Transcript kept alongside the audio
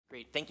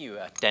Great, thank you,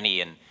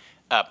 Denny. And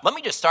let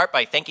me just start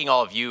by thanking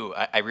all of you.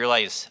 I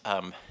realize,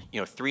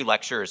 3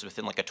 lectures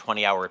within like a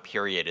 20-hour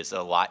period is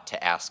a lot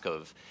to ask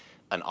of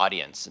an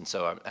audience. And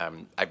so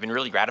I've been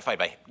really gratified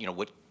by,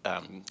 what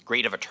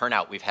great of a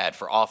turnout we've had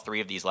for all 3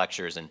 of these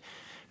lectures. And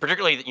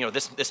particularly,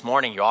 this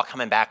morning, you're all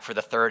coming back for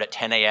the third at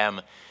 10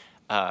 a.m.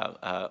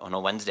 On a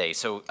Wednesday.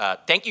 So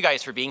thank you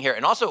guys for being here.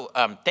 And also,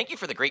 thank you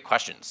for the great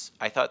questions.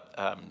 I thought,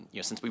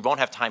 since we won't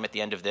have time at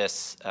the end of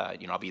this,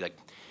 I'll be like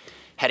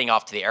heading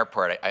off to the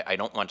airport. I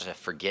don't want to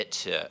forget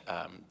to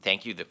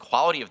thank you. The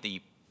quality of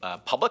the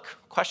public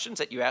questions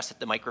that you asked at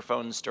the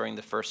microphones during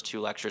the first 2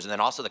 lectures, and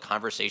then also the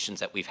conversations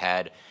that we've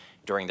had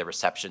during the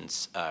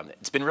receptions.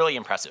 It's been really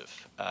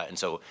impressive. And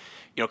so,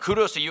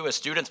 kudos to you as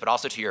students, but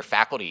also to your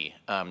faculty.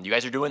 You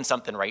guys are doing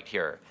something right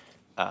here,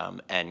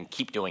 and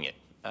keep doing it.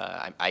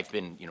 I've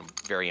been,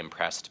 very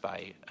impressed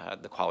by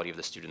the quality of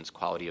the students,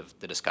 quality of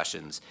the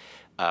discussions,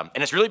 and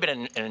it's really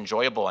been an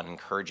enjoyable and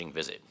encouraging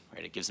visit.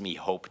 Right, it gives me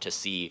hope to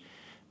see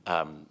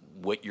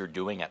what you're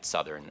doing at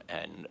Southern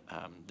and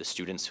the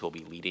students who will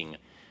be leading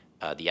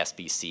the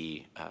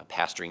SBC,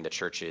 pastoring the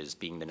churches,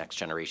 being the next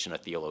generation of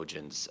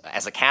theologians.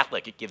 As a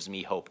Catholic, it gives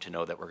me hope to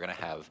know that we're going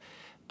to have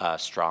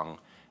strong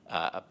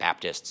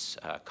Baptists,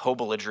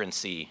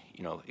 co-belligerency,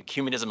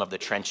 ecumenism of the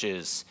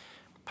trenches,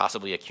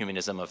 possibly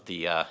ecumenism of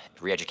the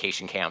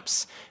re-education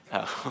camps.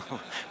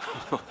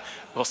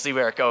 We'll see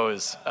where it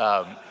goes.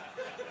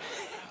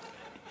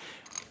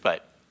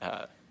 But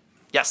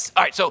yes,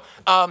 all right, so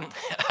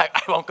I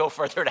won't go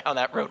further down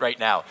that road right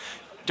now.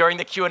 During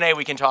the Q&A,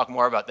 we can talk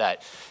more about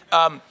that.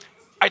 All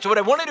right, so what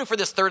I want to do for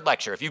this third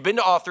lecture, if you've been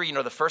to all 3,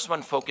 the first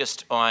one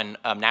focused on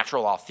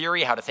natural law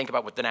theory, how to think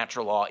about what the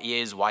natural law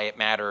is, why it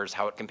matters,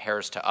 how it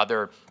compares to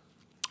other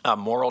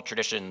moral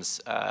traditions,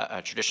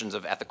 traditions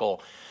of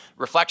ethical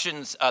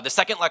reflections. The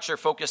second lecture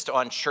focused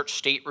on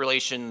church-state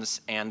relations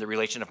and the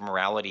relation of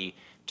morality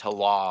to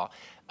law.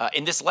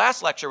 In this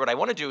last lecture, what I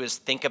want to do is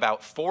think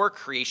about 4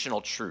 creational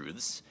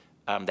truths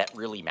that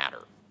really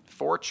matter.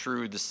 4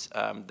 truths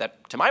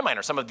that, to my mind,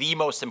 are some of the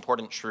most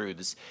important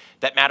truths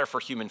that matter for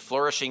human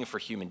flourishing, for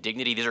human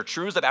dignity. These are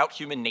truths about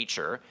human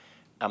nature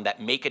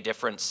that make a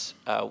difference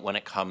when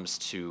it comes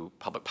to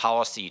public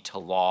policy, to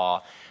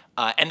law.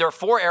 And there are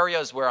 4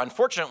 areas where,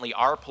 unfortunately,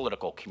 our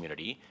political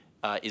community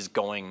is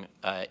going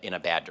in a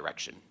bad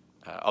direction.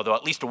 Although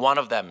at least one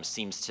of them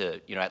seems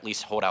to, at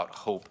least hold out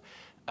hope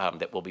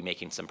that we'll be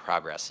making some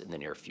progress in the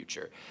near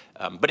future.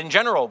 But in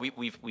general,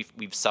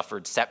 we've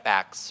suffered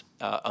setbacks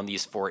on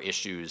these 4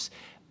 issues.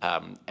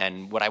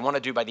 And what I want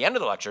to do by the end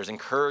of the lecture is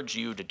encourage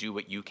you to do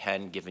what you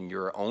can, given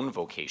your own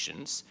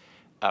vocations,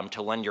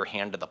 to lend your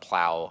hand to the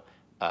plow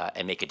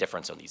and make a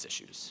difference on these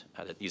issues.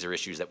 That these are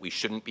issues that we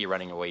shouldn't be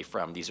running away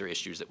from. These are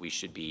issues that we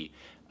should be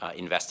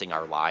investing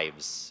our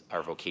lives,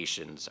 our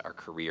vocations, our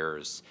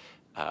careers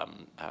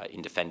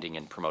in defending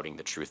and promoting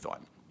the truth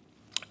on.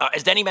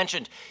 As Denny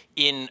mentioned,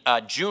 in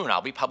June,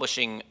 I'll be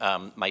publishing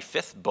my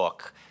 5th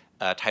book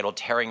titled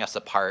Tearing Us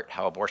Apart,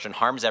 How Abortion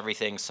Harms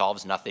Everything,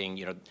 Solves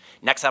Nothing.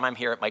 Next time I'm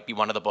here, it might be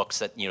one of the books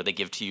that, they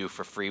give to you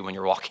for free when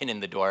you're walking in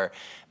the door.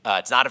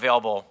 It's not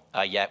available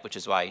yet, which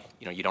is why,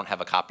 you don't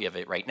have a copy of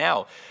it right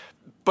now.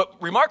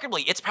 But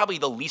remarkably, it's probably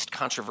the least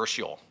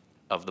controversial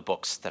of the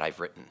books that I've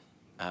written.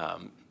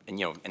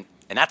 And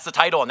that's the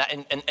title,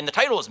 and the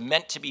title is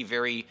meant to be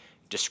very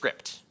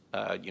descriptive.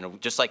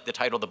 Just like the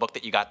title of the book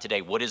that you got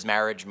today, What is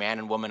Marriage, Man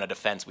and Woman, a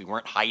Defense? We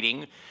weren't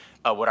hiding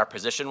what our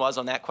position was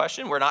on that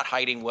question. We're not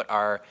hiding what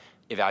our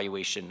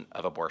evaluation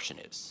of abortion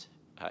is.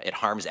 It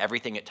harms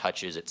everything it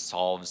touches. It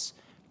solves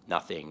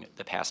nothing.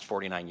 The past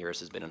 49 years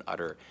has been an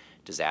utter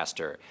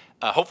disaster.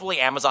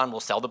 Hopefully Amazon will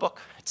sell the book.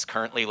 It's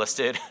currently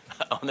listed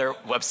on their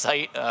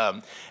website.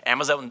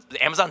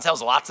 Amazon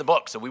sells lots of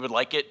books, so we would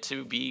like it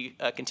to be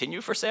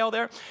continue for sale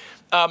there.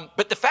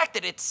 But the fact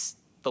that it's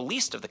the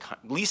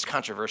least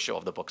controversial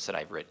of the books that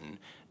I've written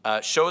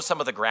shows some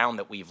of the ground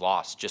that we've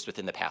lost just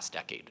within the past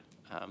decade.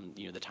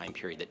 The time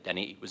period that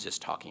Denny was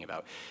just talking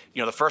about.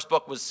 The first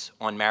book was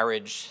on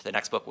marriage. The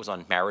next book was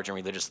on marriage and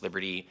religious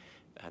liberty.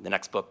 The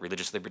next book,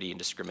 Religious Liberty and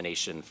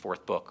Discrimination.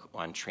 4th book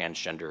on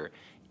transgender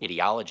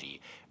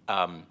ideology.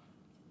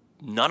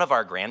 None of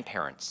our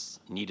grandparents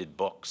needed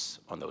books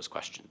on those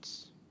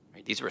questions.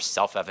 Right? These were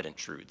self-evident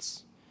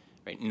truths.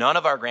 Right? None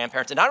of our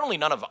grandparents, and not only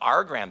none of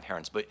our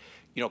grandparents, but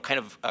kind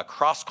of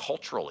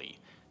cross-culturally,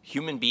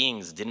 human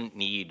beings didn't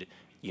need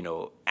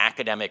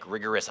academic,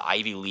 rigorous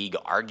Ivy League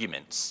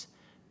arguments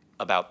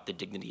about the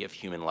dignity of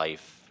human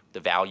life, the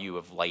value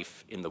of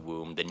life in the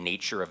womb, the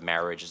nature of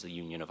marriage as the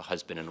union of a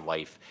husband and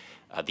wife,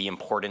 the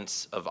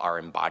importance of our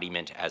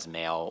embodiment as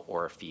male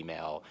or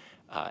female,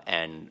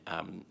 and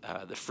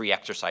the free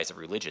exercise of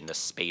religion, the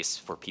space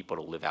for people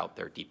to live out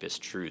their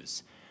deepest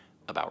truths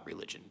about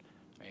religion.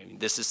 Right? I mean,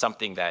 this is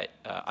something that,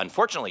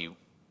 unfortunately,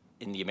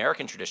 in the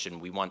American tradition,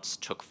 we once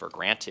took for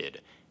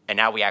granted, and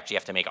now we actually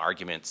have to make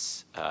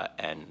arguments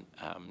and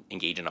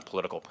engage in a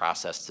political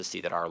process to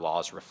see that our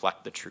laws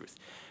reflect the truth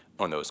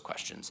on those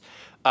questions.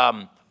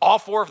 All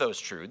 4 of those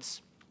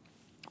truths,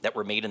 that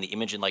we're made in the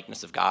image and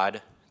likeness of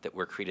God, that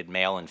we're created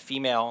male and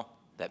female,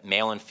 that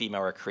male and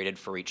female are created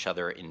for each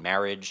other in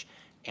marriage,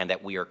 and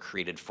that we are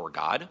created for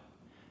God.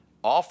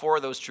 All four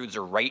of those truths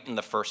are right in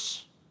the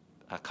first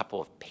couple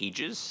of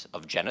pages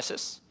of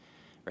Genesis.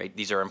 Right?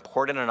 These are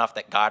important enough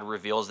that God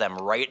reveals them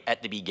right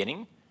at the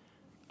beginning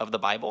of the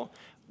Bible.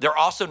 They're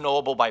also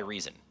knowable by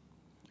reason,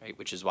 right?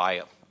 Which is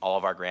why all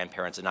of our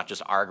grandparents, and not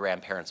just our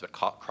grandparents, but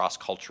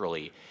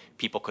cross-culturally,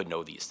 people could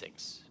know these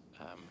things.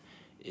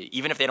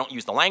 Even if they don't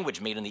use the language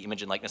made in the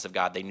image and likeness of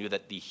God, they knew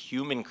that the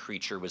human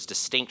creature was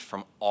distinct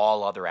from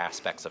all other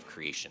aspects of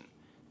creation.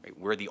 Right?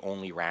 We're the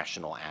only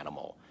rational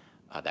animal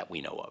that we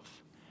know of.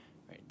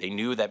 Right? They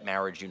knew that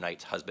marriage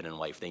unites husband and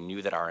wife. They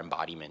knew that our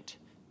embodiment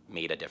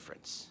made a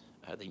difference.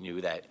 They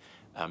knew that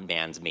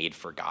man's made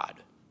for God.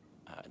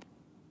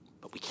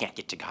 But we can't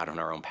get to God on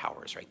our own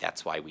powers, right?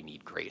 That's why we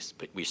need grace.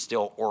 But we're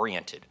still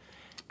oriented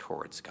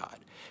towards God.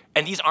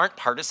 And these aren't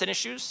partisan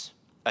issues.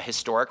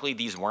 Historically,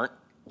 these weren't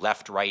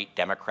left, right,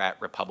 Democrat,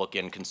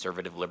 Republican,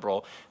 conservative,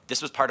 liberal.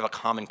 This was part of a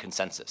common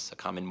consensus, a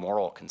common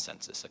moral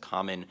consensus, a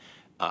common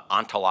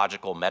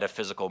ontological,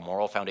 metaphysical,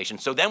 moral foundation.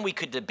 So then we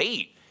could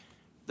debate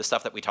the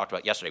stuff that we talked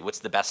about yesterday. What's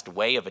the best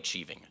way of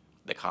achieving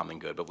the common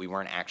good? But we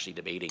weren't actually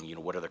debating,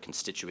 what are the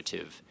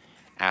constitutive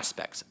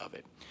aspects of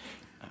it.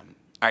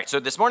 All right,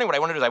 so this morning what I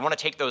want to do is I want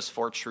to take those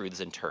four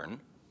truths in turn,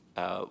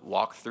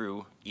 walk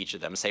through each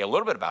of them, say a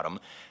little bit about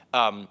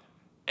them.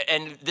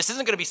 And this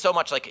isn't going to be so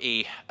much like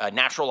a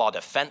natural law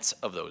defense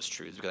of those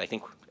truths, because I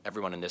think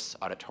everyone in this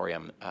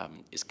auditorium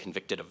is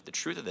convicted of the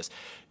truth of this.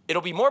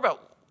 It'll be more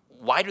about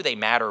why do they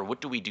matter? What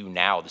do we do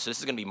now? So this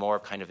is going to be more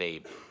of kind of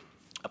a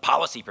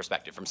policy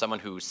perspective from someone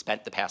who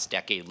spent the past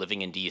decade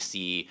living in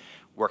D.C.,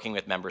 working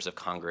with members of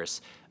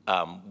Congress.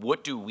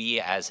 What do we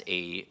as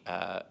a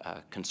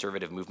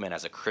conservative movement,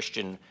 as a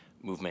Christian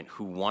movement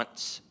who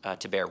wants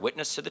to bear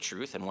witness to the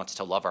truth and wants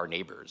to love our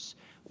neighbors,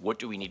 what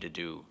do we need to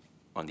do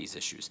on these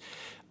issues?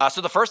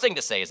 So the first thing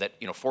to say is that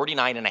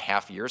 49 and a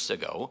half years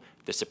ago,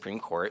 the Supreme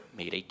Court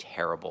made a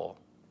terrible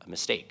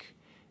mistake.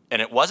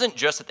 And it wasn't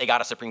just that they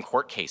got a Supreme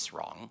Court case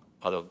wrong,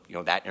 although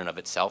that in and of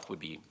itself would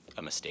be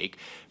a mistake.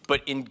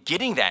 But in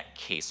getting that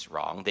case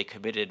wrong, they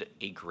committed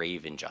a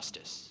grave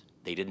injustice.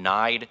 They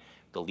denied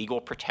the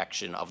legal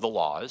protection of the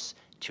laws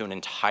to an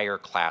entire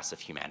class of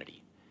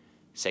humanity,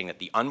 saying that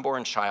the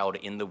unborn child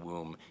in the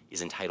womb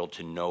is entitled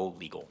to no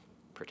legal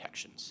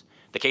protections.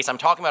 The case I'm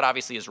talking about,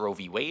 obviously, is Roe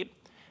v. Wade.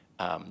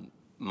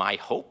 My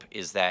hope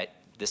is that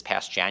this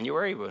past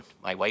January, when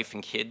my wife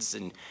and kids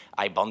and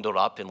I bundled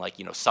up in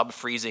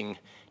sub-freezing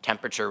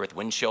temperature with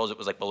wind chills, it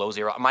was below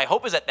zero. My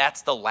hope is that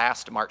that's the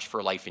last March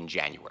for Life in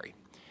January.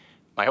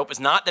 My hope is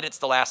not that it's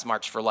the last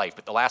March for Life,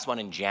 but the last one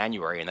in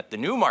January, and that the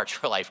new March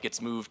for Life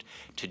gets moved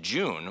to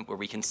June, where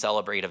we can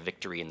celebrate a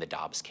victory in the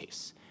Dobbs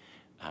case.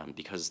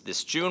 Because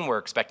this June, we're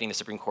expecting the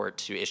Supreme Court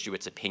to issue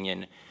its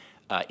opinion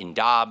in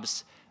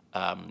Dobbs,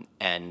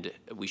 and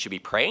we should be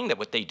praying that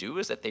what they do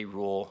is that they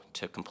rule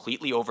to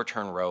completely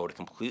overturn Roe, to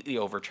completely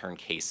overturn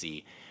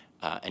Casey,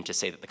 and to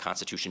say that the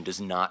Constitution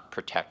does not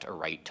protect a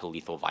right to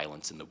lethal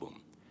violence in the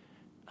womb.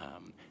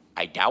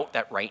 I doubt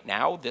that right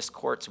now this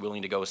court's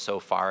willing to go so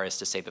far as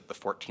to say that the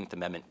 14th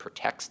Amendment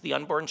protects the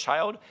unborn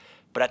child,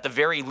 but at the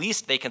very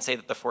least they can say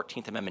that the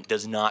 14th Amendment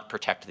does not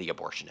protect the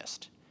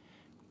abortionist,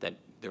 that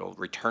they'll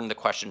return the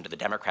question to the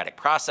democratic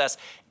process,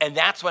 and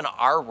that's when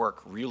our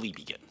work really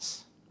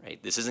begins.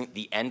 Right? This isn't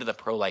the end of the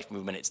pro-life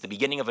movement. It's the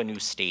beginning of a new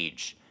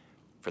stage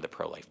for the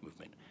pro-life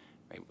movement.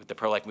 Right? What the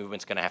pro-life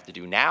movement's going to have to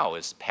do now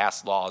is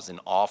pass laws in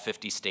all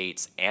 50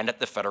 states and at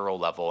the federal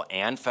level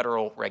and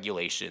federal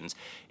regulations,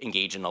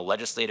 engage in a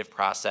legislative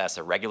process,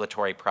 a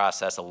regulatory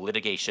process, a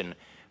litigation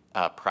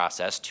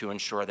process to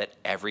ensure that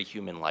every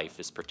human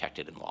life is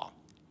protected in law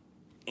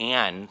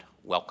and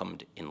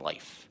welcomed in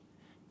life.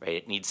 Right?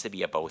 It needs to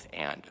be a both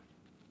and.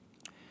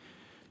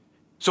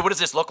 So what does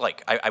this look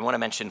like? I want to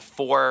mention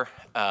four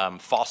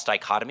false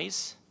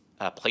dichotomies,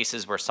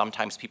 places where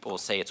sometimes people will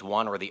say it's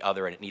one or the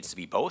other and it needs to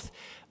be both.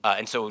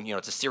 And so,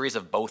 it's a series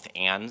of both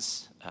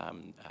ands.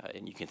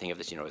 And you can think of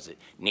this, is it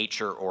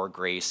nature or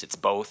grace? It's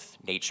both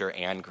nature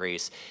and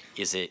grace.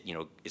 Is it,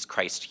 is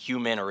Christ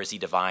human or is he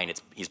divine?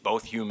 He's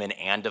both human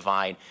and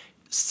divine.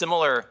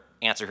 Similar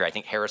answer here. I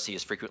think heresy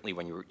is frequently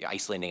when you're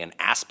isolating an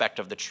aspect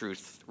of the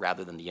truth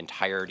rather than the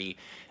entirety.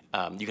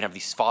 You can have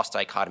these false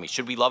dichotomies.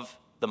 Should we love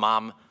the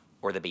mom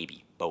or the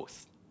baby?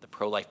 Both. The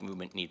pro-life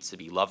movement needs to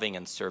be loving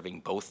and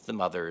serving both the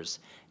mothers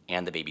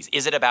and the babies.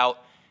 Is it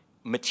about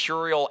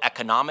material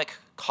economic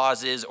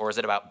causes or is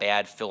it about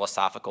bad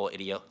philosophical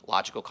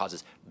ideological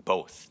causes?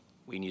 Both.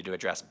 We need to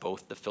address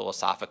both the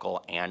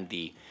philosophical and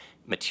the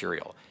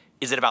material.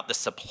 Is it about the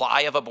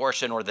supply of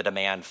abortion or the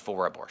demand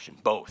for abortion?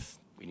 Both.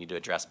 We need to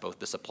address both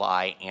the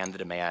supply and the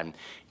demand.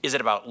 Is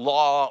it about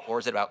law or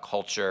is it about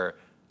culture?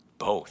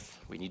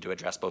 Both. We need to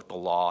address both the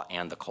law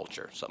and the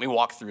culture. So let me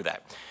walk through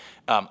that.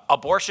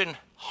 Abortion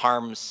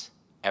harms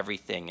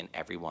everything and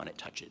everyone it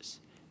touches.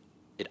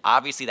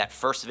 Obviously, that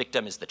first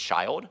victim is the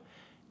child.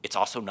 It's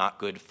also not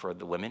good for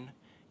the women.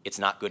 It's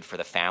not good for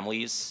the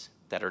families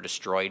that are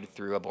destroyed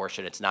through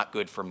abortion. It's not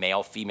good for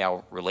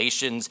male-female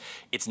relations.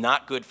 It's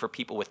not good for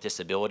people with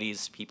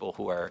disabilities, people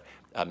who are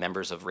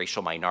members of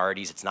racial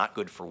minorities. It's not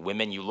good for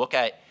women. You look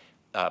at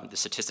the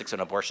statistics on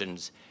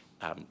abortions,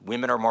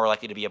 women are more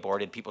likely to be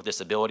aborted, people with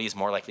disabilities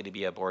more likely to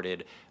be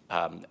aborted,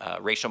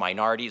 racial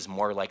minorities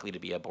more likely to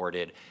be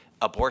aborted.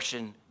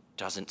 Abortion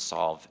doesn't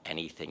solve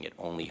anything. It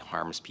only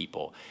harms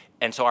people.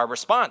 And so our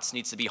response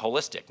needs to be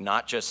holistic,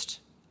 not just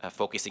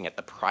focusing at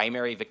the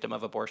primary victim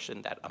of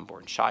abortion, that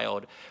unborn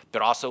child,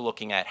 but also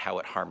looking at how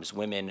it harms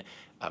women.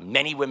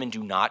 Many women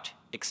do not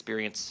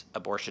experience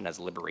abortion as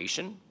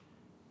liberation.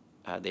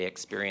 They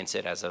experience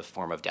it as a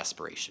form of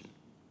desperation.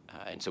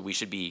 And so we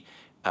should be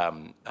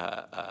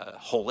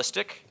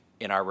holistic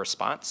in our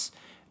response,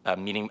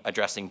 meaning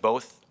addressing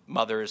both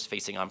mothers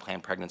facing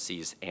unplanned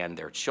pregnancies and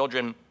their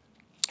children.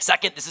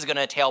 Second, this is going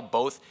to entail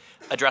both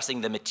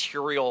addressing the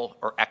material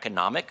or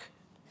economic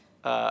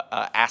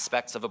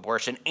aspects of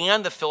abortion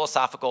and the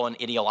philosophical and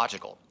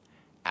ideological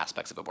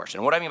aspects of abortion.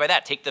 And what I mean by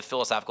that, take the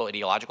philosophical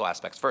ideological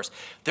aspects first.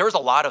 There's a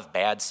lot of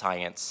bad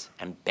science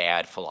and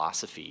bad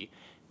philosophy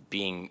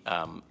being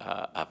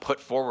put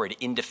forward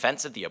in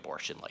defense of the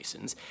abortion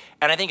license.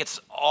 And I think it's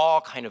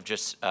all kind of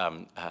just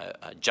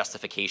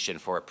justification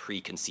for a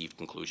preconceived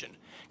conclusion.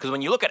 Because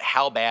when you look at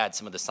how bad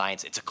some of the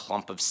science, it's a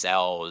clump of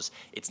cells,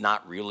 it's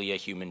not really a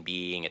human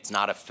being, it's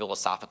not a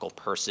philosophical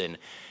person.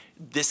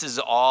 This is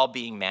all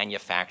being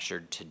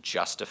manufactured to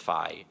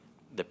justify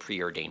the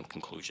preordained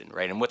conclusion,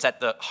 right? And what's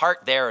at the heart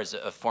there is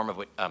a form of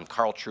what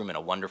Carl Trueman,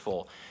 a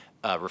wonderful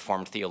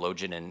Reformed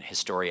theologian and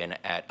historian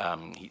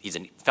he's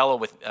a fellow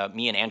with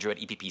me and Andrew at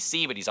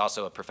EPPC, but he's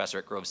also a professor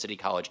at Grove City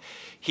College.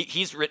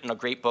 He's written a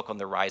great book on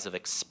the rise of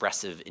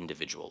expressive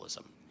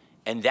individualism.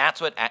 And that's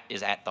what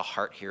is at the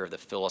heart here of the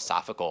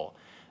philosophical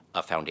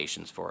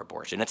foundations for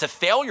abortion. It's a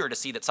failure to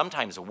see that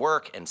sometimes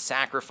work and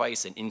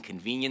sacrifice and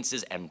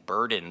inconveniences and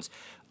burdens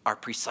are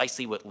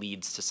precisely what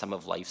leads to some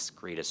of life's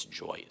greatest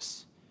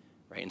joys,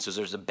 right? And so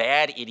there's a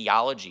bad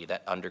ideology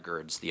that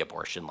undergirds the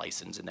abortion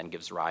license and then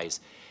gives rise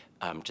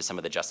to some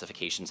of the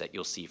justifications that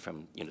you'll see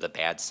from the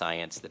bad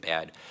science, the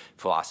bad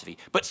philosophy.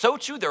 But so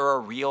too, there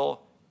are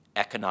real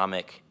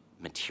economic,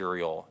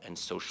 material, and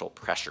social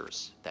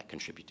pressures that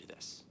contribute to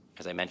this.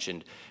 As I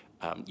mentioned,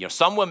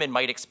 some women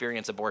might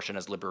experience abortion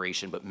as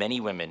liberation, but many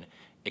women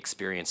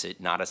experience it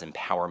not as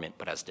empowerment,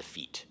 but as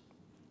defeat.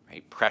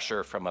 Right?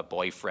 Pressure from a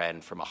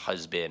boyfriend, from a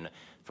husband,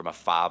 from a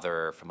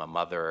father, from a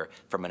mother,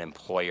 from an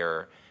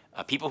employer,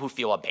 people who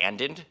feel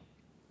abandoned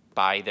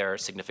by their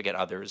significant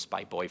others,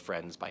 by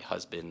boyfriends, by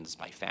husbands,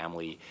 by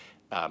family,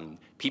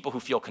 people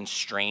who feel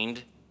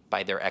constrained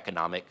by their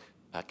economic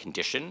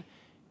condition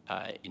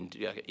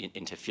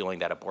into feeling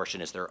that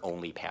abortion is their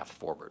only path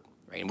forward.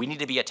 Right? And we need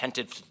to be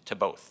attentive to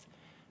both.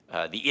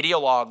 The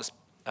ideologues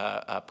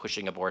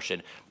pushing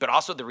abortion, but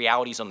also the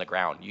realities on the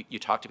ground. You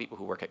talk to people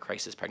who work at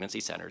crisis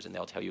pregnancy centers, and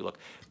they'll tell you, look,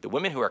 the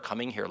women who are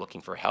coming here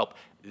looking for help,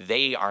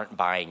 they aren't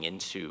buying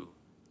into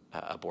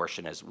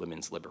abortion as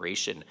women's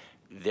liberation.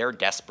 They're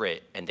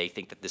desperate, and they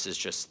think that this is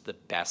just the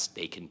best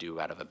they can do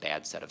out of a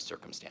bad set of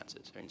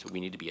circumstances. Right? So we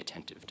need to be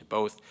attentive to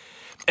both.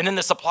 And then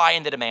the supply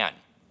and the demand.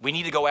 We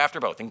need to go after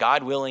both. And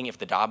God willing, if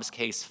the Dobbs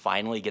case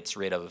finally gets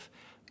rid of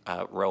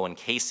Roe and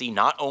Casey,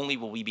 not only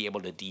will we be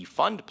able to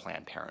defund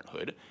Planned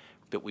Parenthood,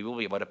 but we will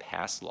be able to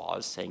pass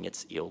laws saying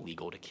it's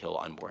illegal to kill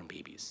unborn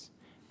babies,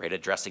 right?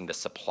 Addressing the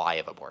supply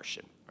of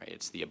abortion, right?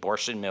 It's the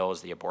abortion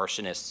mills, the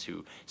abortionists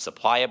who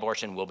supply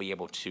abortion will be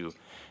able to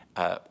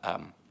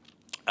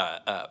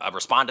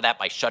respond to that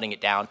by shutting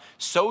it down.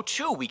 So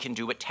too, we can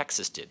do what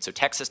Texas did. So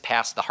Texas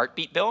passed the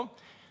heartbeat bill.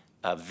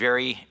 A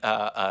very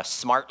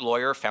smart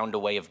lawyer found a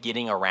way of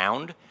getting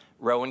around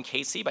Roe and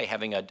Casey by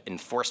having an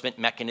enforcement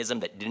mechanism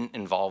that didn't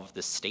involve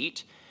the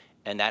state,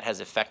 and that has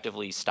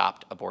effectively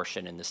stopped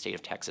abortion in the state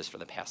of Texas for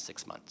the past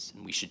 6 months,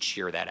 and we should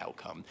cheer that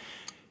outcome.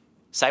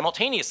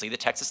 Simultaneously, the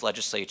Texas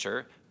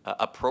legislature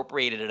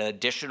appropriated an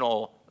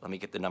additional, let me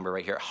get the number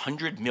right here,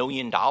 $100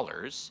 million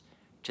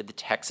to the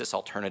Texas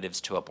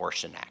Alternatives to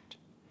Abortion Act.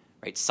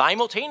 Right?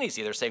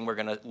 Simultaneously, they're saying we're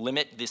going to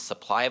limit the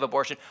supply of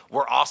abortion.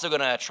 We're also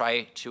going to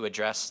try to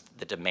address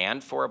the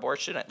demand for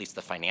abortion, at least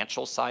the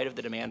financial side of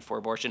the demand for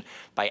abortion,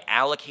 by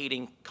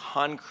allocating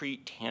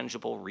concrete,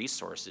 tangible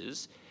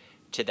resources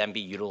to then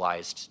be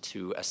utilized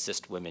to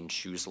assist women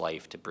choose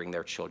life, to bring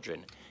their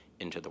children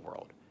into the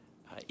world.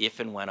 If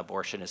and when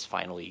abortion is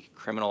finally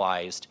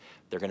criminalized,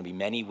 there are going to be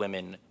many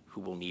women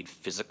who will need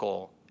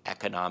physical,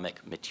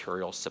 economic,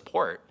 material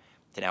support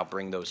to now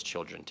bring those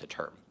children to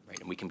term. Right?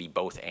 And we can be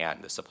both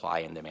and, the supply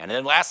and demand. And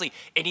then lastly,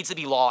 it needs to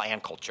be law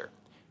and culture.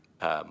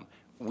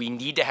 We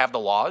need to have the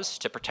laws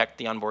to protect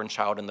the unborn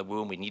child in the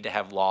womb. We need to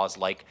have laws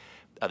like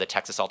the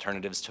Texas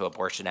Alternatives to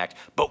Abortion Act,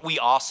 but we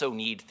also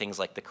need things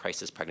like the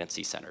crisis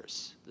pregnancy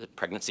centers, the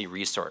pregnancy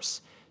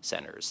resource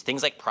centers,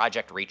 things like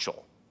Project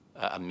Rachel,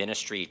 a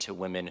ministry to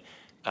women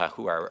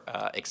who are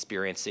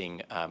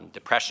experiencing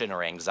depression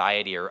or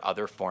anxiety or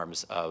other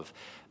forms of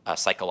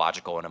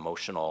psychological and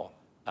emotional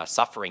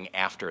suffering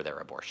after their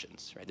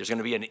abortions. Right? There's going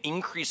to be an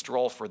increased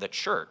role for the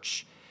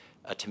church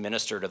to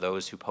minister to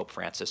those who Pope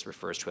Francis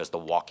refers to as the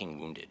walking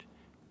wounded,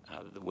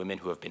 the women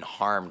who have been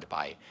harmed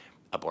by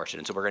abortion.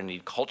 And so we're going to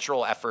need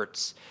cultural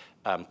efforts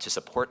to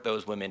support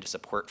those women, to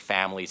support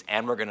families,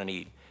 and we're going to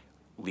need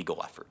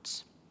legal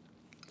efforts.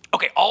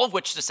 Okay, all of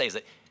which to say is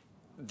that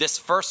this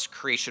first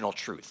creational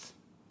truth,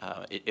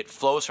 it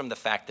flows from the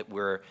fact that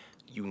we're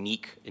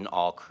unique in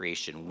all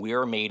creation.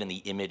 We're made in the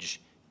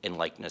image and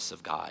likeness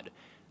of God.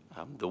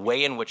 The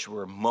way in which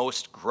we're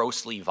most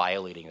grossly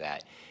violating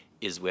that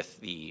is with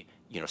the,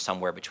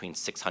 somewhere between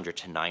 600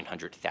 to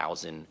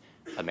 900,000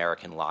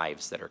 American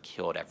lives that are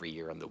killed every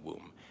year in the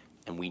womb,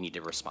 and we need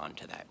to respond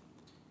to that.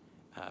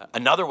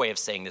 Another way of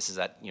saying this is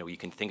that you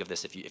can think of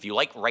this if you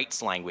like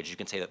rights language, you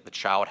can say that the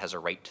child has a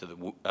right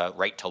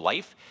to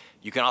life.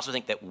 You can also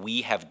think that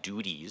we have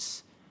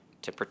duties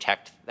to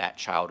protect that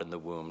child in the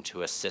womb,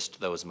 to assist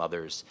those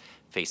mothers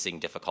facing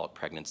difficult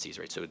pregnancies.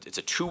 Right, so it's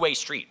a two-way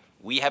street.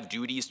 We have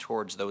duties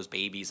towards those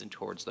babies and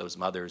towards those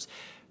mothers.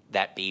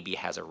 That baby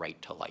has a right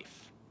to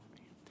life.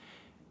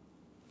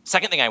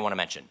 Second thing I want to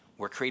mention: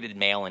 we're created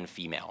male and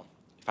female.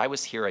 If I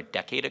was here a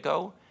decade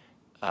ago,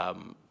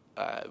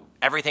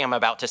 everything I'm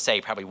about to say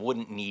probably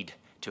wouldn't need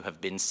to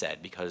have been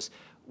said, because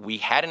we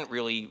hadn't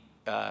really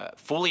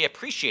fully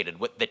appreciated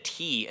what the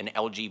T in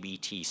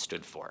LGBT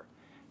stood for.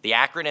 The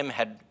acronym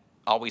had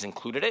always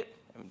included it.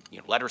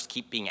 Letters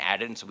keep being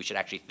added, and so we should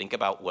actually think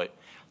about what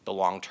the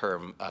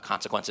long-term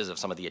consequences of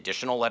some of the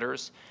additional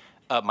letters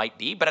might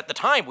be. But at the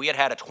time, we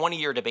had a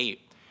 20-year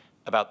debate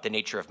about the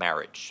nature of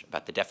marriage,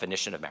 about the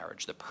definition of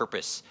marriage, the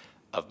purpose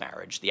of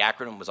marriage. The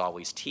acronym was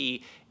always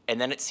T,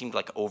 and then it seemed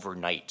like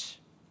overnight,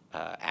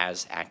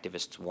 as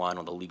activists won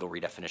on the legal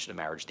redefinition of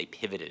marriage, they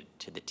pivoted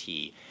to the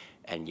T.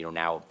 And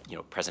now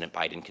President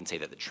Biden can say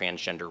that the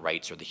transgender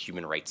rights are the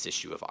human rights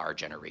issue of our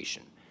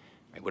generation.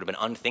 It would have been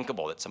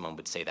unthinkable that someone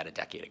would say that a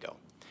decade ago.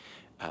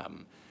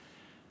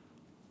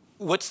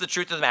 What's the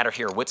truth of the matter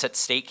here? What's at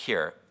stake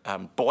here?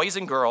 Boys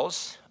and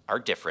girls are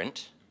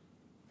different,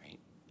 right?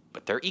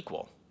 But they're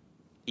equal.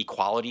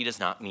 Equality does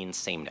not mean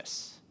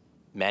sameness.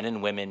 Men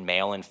and women,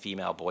 male and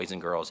female, boys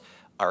and girls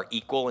are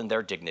equal in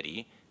their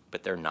dignity,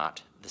 but they're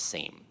not the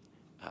same.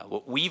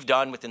 What we've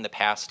done within the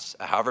past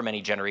however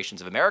many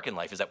generations of American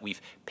life is that we've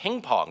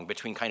ping-ponged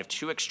between kind of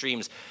two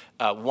extremes.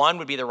 One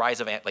would be the rise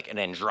of an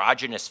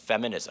androgynous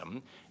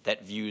feminism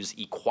that views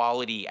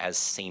equality as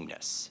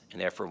sameness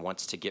and therefore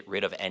wants to get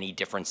rid of any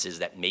differences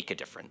that make a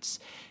difference.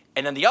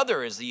 And then the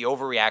other is the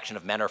overreaction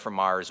of men are from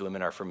Mars,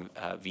 women are from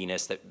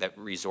Venus, that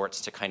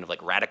resorts to kind of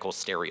like radical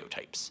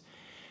stereotypes.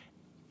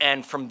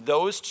 And from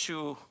those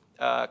two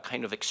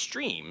kind of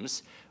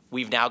extremes,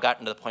 we've now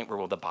gotten to the point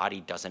where the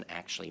body doesn't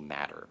actually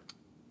matter,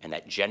 and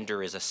that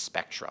gender is a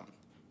spectrum.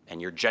 And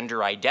your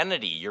gender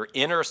identity, your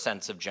inner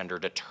sense of gender,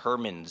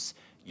 determines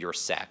your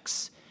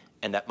sex.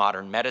 And that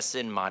modern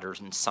medicine,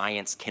 modern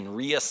science can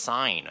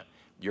reassign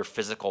your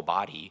physical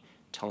body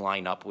to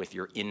line up with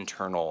your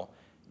internal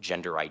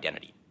gender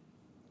identity.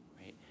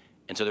 Right?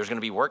 And so there's going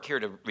to be work here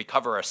to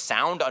recover a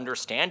sound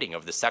understanding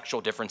of the sexual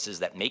differences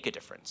that make a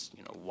difference.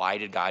 Why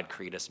did God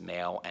create us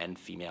male and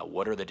female?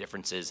 What are the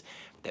differences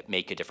that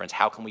make a difference?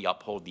 How can we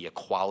uphold the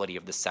equality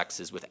of the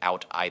sexes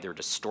without either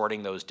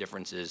distorting those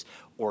differences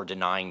or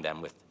denying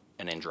them with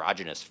an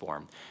androgynous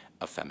form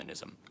of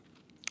feminism?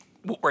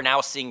 What we're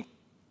now seeing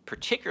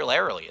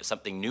particularly as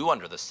something new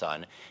under the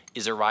sun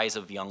is a rise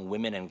of young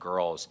women and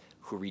girls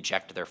who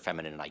reject their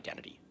feminine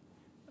identity.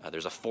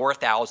 There's a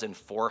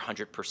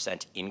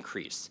 4,400%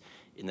 increase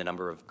in the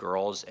number of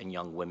girls and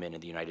young women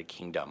in the United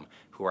Kingdom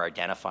who are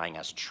identifying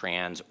as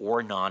trans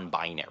or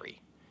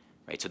non-binary.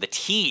 Right? So the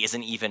T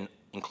isn't even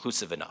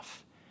inclusive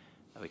enough,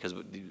 because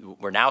what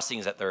we're now seeing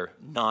is that they're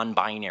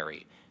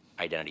non-binary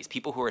identities,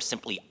 people who are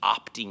simply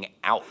opting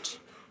out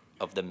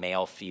of the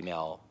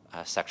male-female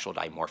sexual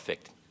dimorphic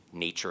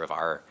nature of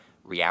our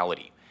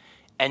reality.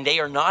 And they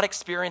are not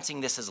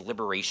experiencing this as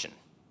liberation.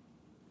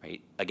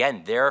 Right?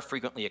 Again, they're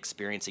frequently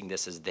experiencing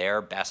this as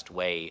their best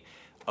way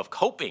of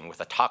coping with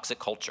a toxic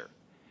culture.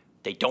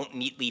 They don't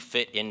neatly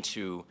fit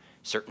into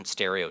certain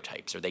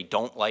stereotypes, or they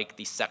don't like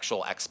the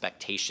sexual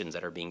expectations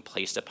that are being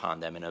placed upon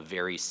them in a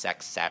very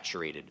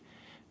sex-saturated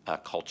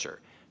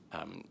culture.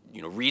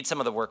 Read some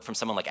of the work from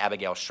someone like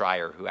Abigail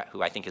Schreier,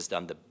 who I think has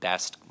done the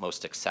best,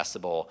 most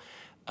accessible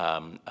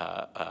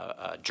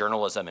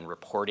journalism and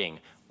reporting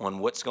on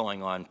what's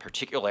going on,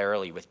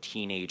 particularly with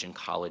teenage and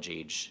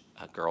college-age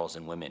girls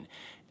and women.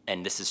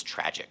 And this is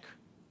tragic.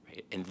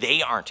 Right? And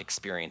they aren't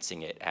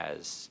experiencing it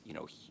as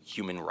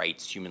human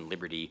rights, human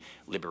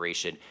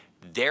liberation.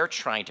 They're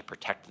trying to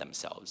protect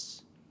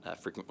themselves,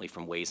 frequently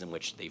from ways in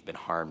which they've been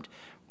harmed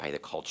by the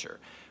culture.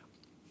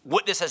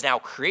 What this has now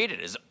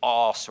created is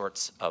all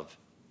sorts of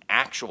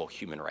actual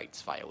human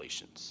rights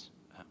violations.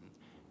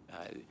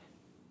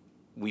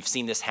 We've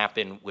seen this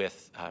happen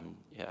with,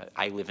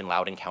 I live in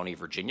Loudoun County,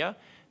 Virginia,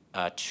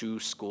 2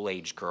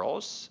 school-age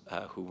girls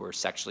who were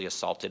sexually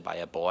assaulted by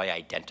a boy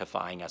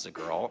identifying as a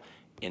girl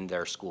in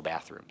their school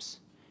bathrooms.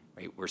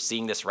 Right? We're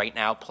seeing this right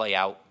now play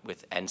out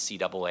with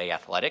NCAA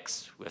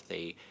athletics, with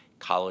a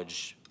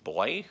college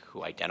boy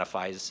who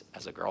identifies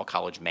as a girl,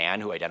 college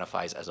man who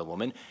identifies as a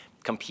woman,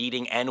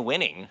 competing and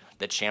winning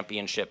the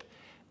championship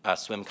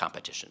swim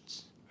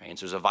competitions. right? And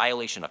so there's a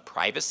violation of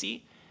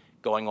privacy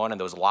going on in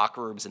those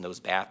locker rooms and those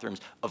bathrooms,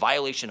 a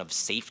violation of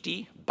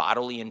safety,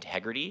 bodily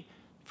integrity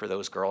for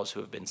those girls who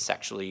have been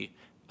sexually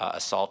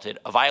assaulted,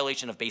 a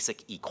violation of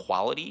basic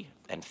equality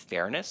and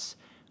fairness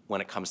when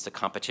it comes to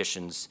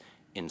competitions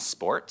in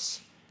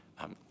sports.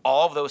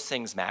 All of those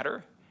things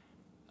matter,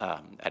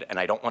 and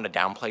I don't want to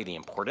downplay the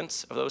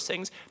importance of those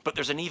things, but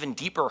there's an even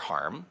deeper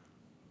harm,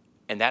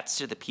 and that's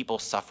to the people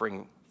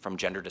suffering from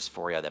gender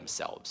dysphoria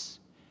themselves.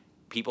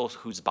 People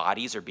whose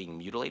bodies are being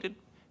mutilated,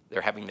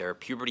 they're having their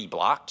puberty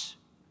blocked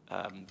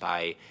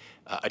by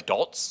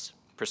adults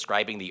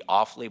prescribing the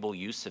off-label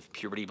use of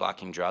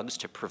puberty-blocking drugs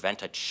to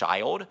prevent a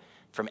child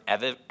from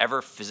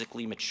ever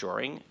physically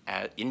maturing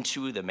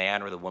into the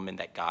man or the woman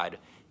that God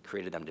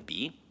created them to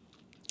be.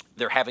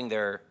 They're having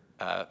their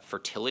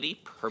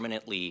fertility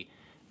permanently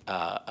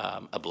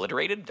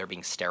obliterated. They're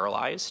being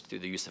sterilized through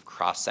the use of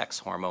cross-sex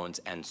hormones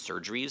and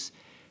surgeries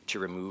to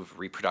remove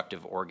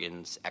reproductive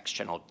organs,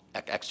 external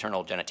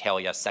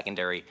genitalia,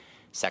 secondary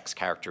sex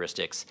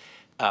characteristics.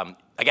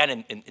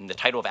 Again, in the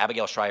title of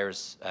Abigail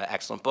Schreier's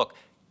excellent book,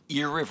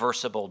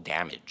 irreversible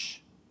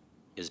damage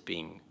is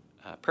being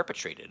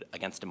perpetrated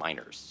against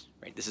minors.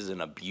 Right? This is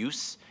an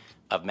abuse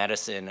of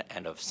medicine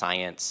and of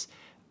science.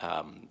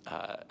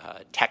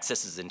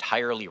 Texas is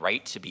entirely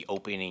right to be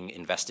opening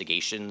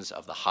investigations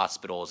of the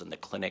hospitals and the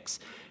clinics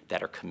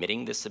that are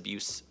committing this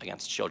abuse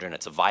against children.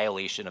 It's a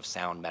violation of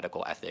sound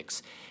medical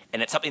ethics,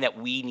 and it's something that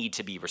we need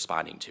to be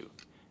responding to.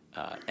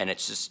 And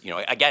it's just,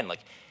 again,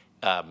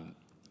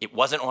 it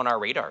wasn't on our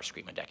radar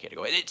screen a decade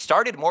ago. It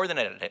started more than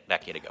a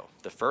decade ago.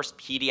 The first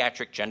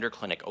pediatric gender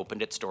clinic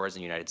opened its doors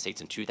in the United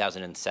States in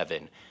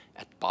 2007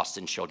 at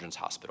Boston Children's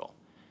Hospital.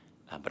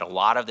 But a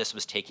lot of this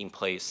was taking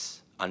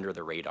place under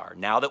the radar.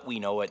 Now that we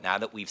know it, now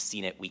that we've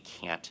seen it, we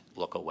can't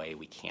look away.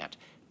 We can't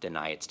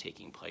deny it's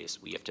taking place.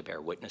 We have to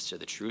bear witness to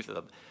the truth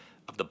of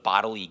the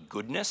bodily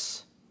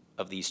goodness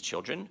of these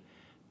children,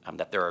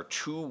 that there are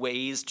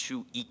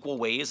two equal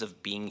ways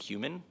of being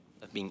human,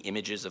 of being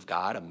images of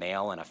God, a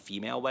male and a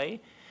female way,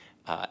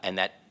 and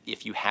that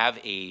if you have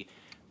a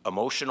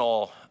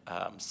emotional,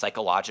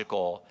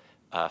 psychological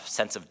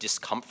sense of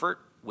discomfort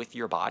with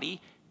your body,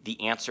 the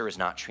answer is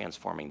not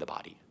transforming the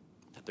body.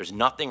 There's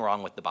nothing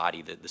wrong with the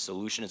body. The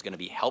solution is going to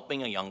be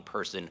helping a young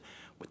person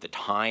with the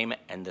time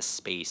and the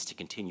space to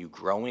continue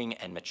growing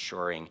and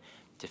maturing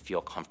to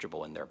feel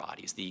comfortable in their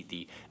bodies.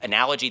 The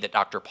analogy that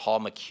Dr. Paul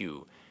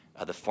McHugh,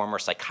 the former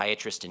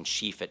psychiatrist in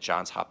chief at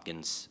Johns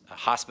Hopkins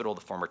Hospital,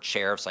 the former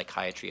chair of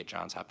psychiatry at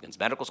Johns Hopkins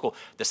Medical School,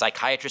 the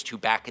psychiatrist who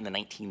back in the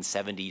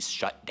 1970s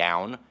shut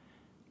down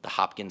the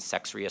Hopkins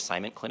Sex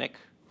Reassignment Clinic,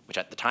 which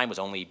at the time was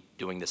only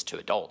doing this to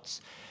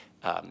adults.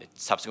 It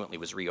subsequently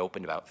was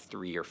reopened about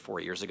 3 or 4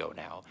 years ago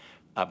now.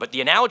 But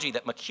the analogy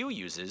that McHugh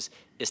uses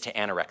is to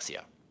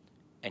anorexia.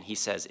 And he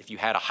says, if you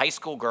had a high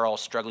school girl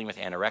struggling with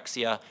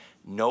anorexia,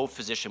 no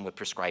physician would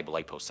prescribe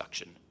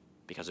liposuction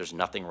because there's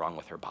nothing wrong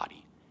with her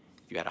body.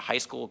 If you had a high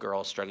school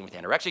girl struggling with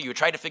anorexia, you would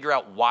try to figure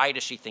out, why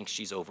does she think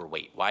she's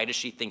overweight? Why does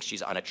she think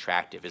she's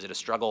unattractive? Is it a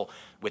struggle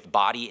with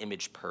body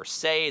image per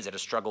se? Is it a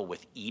struggle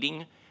with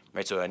eating?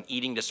 Right, so an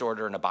eating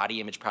disorder and a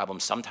body image problem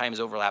sometimes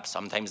overlap,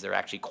 sometimes they're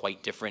actually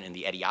quite different in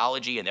the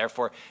etiology, and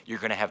therefore you're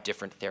going to have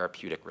different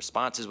therapeutic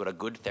responses. What a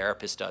good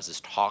therapist does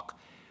is talk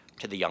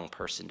to the young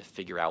person to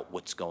figure out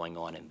what's going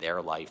on in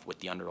their life, what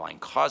the underlying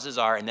causes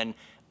are, and then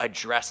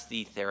address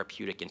the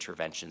therapeutic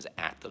interventions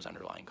at those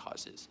underlying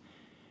causes.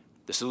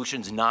 The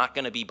solution's not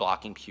going to be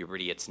blocking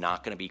puberty, it's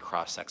not going to be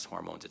cross-sex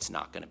hormones, it's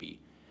not going to be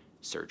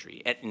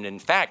surgery. And in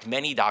fact,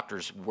 many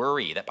doctors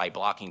worry that by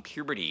blocking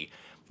puberty,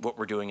 what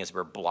we're doing is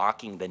we're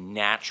blocking the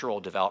natural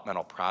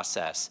developmental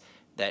process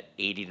that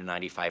 80 to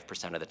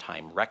 95% of the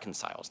time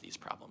reconciles these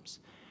problems.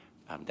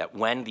 That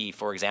when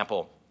for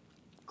example,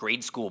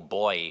 grade school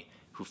boy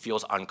who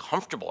feels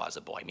uncomfortable as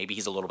a boy, maybe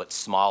he's a little bit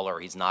smaller,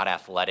 he's not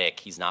athletic,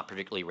 he's not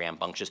particularly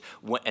rambunctious,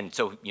 and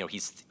so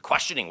he's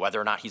questioning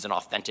whether or not he's an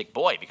authentic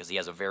boy because he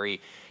has a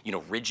very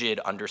rigid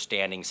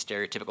understanding,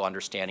 stereotypical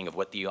understanding of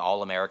what the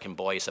all-American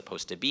boy is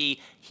supposed to be.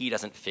 He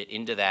doesn't fit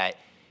into that.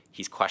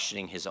 He's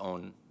questioning his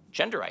own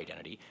gender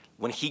identity.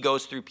 When he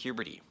goes through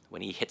puberty,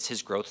 when he hits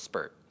his growth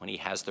spurt, when he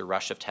has the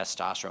rush of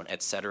testosterone,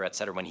 et cetera,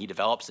 when he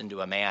develops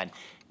into a man,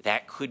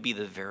 that could be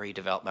the very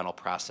developmental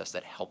process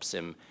that helps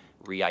him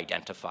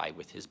re-identify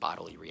with his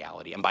bodily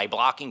reality. And by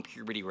blocking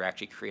puberty, we're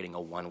actually creating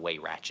a one-way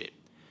ratchet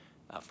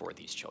for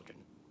these children.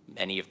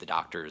 Many of the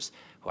doctors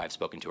who I've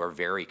spoken to are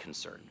very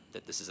concerned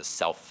that this is a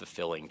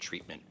self-fulfilling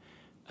treatment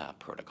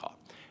protocol.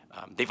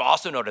 They've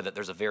also noted that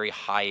there's a very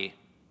high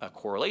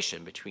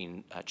correlation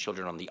between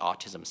children on the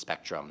autism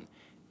spectrum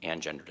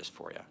and gender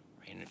dysphoria.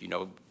 Right? And if you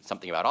know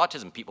something about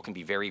autism, people can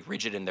be very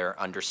rigid in their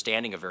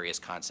understanding of various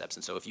concepts.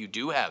 And so if you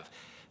do have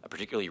a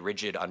particularly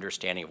rigid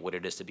understanding of what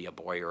it is to be a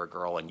boy or a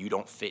girl and you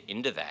don't fit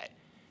into that,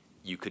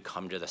 you could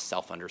come to the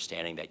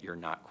self-understanding that you're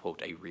not,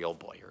 quote, a real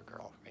boy or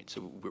girl. Right?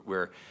 So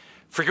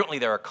frequently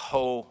there are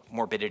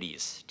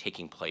comorbidities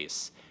taking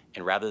place,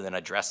 and rather than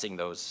addressing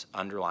those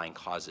underlying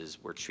causes,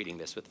 we're treating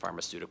this with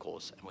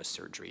pharmaceuticals and with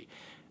surgery.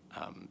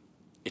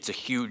 It's a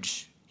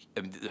huge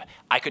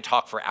I could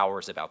talk for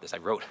hours about this. I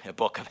wrote a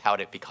book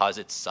about it because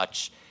it's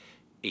such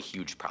a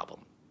huge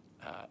problem.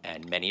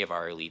 And many of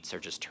our elites are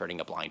just turning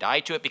a blind eye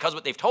to it because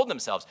what they've told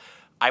themselves,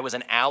 I was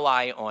an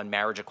ally on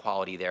marriage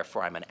equality,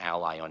 therefore I'm an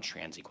ally on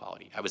trans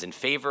equality. I was in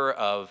favor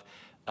of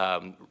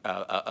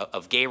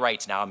gay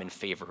rights, now I'm in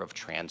favor of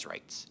trans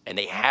rights. And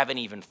they haven't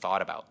even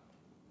thought about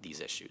these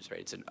issues,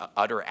 right? It's an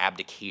utter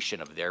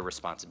abdication of their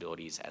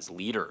responsibilities as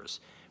leaders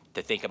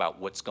to think about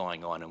what's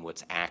going on and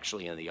what's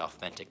actually in the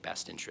authentic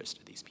best interest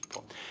of these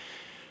people.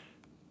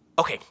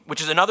 Okay,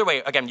 which is another way,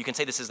 again, you can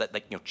say this is that,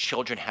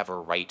 children have a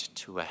right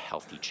to a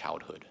healthy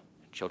childhood.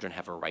 Children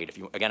have a right, if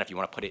you want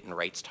to put it in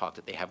rights talk,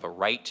 that they have a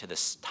right to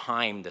this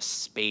time, this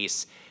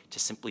space to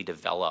simply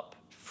develop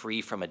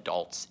free from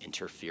adults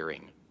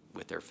interfering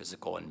with their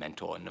physical and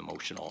mental and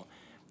emotional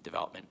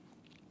development.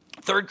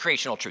 Third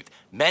creational truth,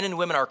 men and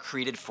women are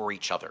created for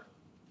each other.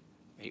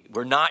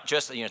 We're not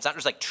just, it's not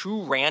just like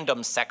two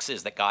random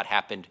sexes that God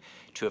happened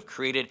to have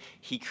created.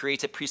 He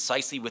creates it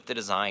precisely with the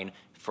design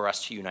for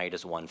us to unite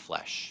as one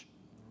flesh.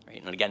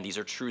 Right? And again, these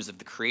are truths of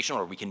the creation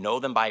order. We can know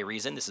them by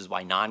reason. This is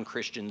why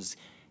non-Christians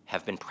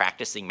have been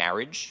practicing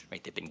marriage,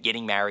 right? They've been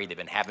getting married, they've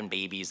been having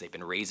babies, they've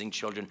been raising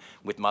children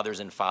with mothers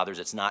and fathers.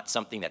 It's not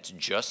something that's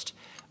just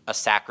a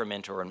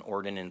sacrament or an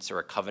ordinance or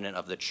a covenant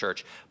of the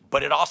church,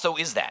 but it also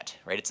is that,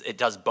 right? It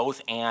does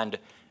both and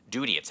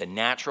duty. It's a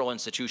natural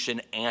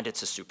institution and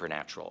it's a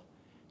supernatural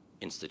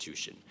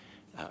institution.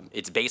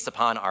 It's based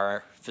upon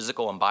our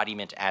physical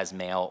embodiment as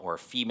male or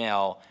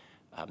female.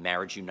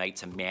 Marriage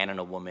unites a man and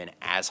a woman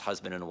as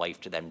husband and wife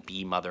to then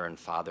be mother and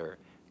father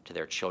to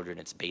their children.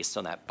 It's based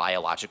on that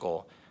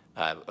biological,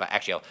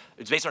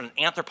 it's based on an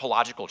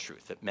anthropological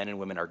truth that men and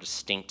women are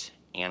distinct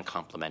and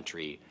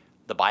complementary.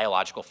 The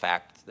biological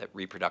fact that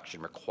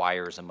reproduction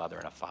requires a mother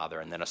and a father,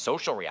 and then a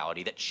social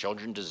reality that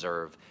children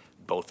deserve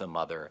both a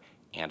mother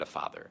and a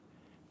father.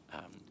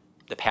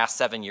 The past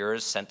 7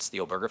 years since the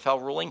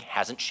Obergefell ruling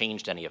hasn't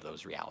changed any of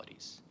those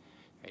realities.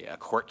 A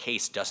court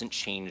case doesn't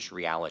change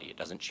reality. It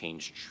doesn't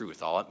change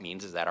truth. All it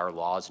means is that our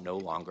laws no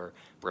longer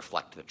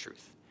reflect the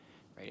truth.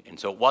 Right? And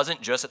so it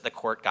wasn't just that the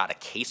court got a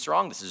case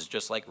wrong. This is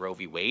just like Roe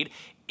v. Wade.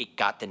 It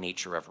got the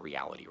nature of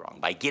reality wrong.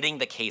 By getting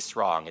the case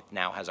wrong, it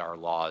now has our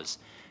laws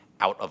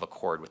out of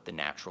accord with the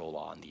natural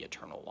law and the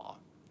eternal law,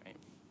 right?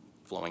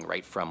 Flowing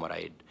right from what I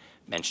had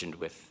mentioned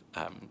with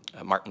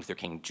Martin Luther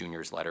King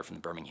Jr.'s letter from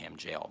the Birmingham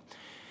jail.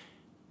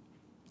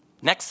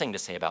 Next thing to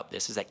say about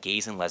this is that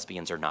gays and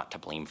lesbians are not to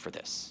blame for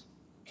this.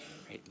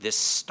 Right? This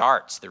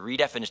starts,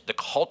 the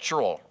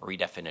cultural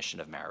redefinition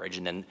of marriage,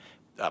 and then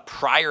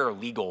prior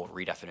legal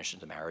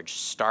redefinitions of marriage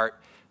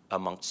start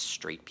amongst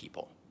straight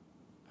people.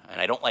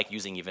 And I don't like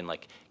using even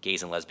like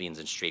gays and lesbians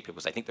and straight people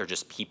because I think they're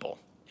just people.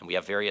 And we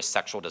have various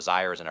sexual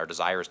desires, and our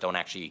desires don't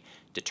actually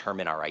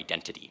determine our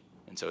identity.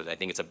 And so I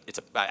think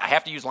I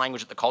have to use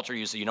language that the culture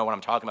uses so you know what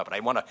I'm talking about, but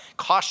I want to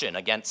caution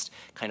against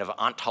kind of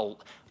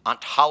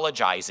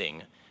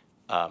ontologizing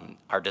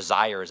our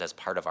desires as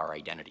part of our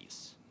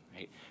identities.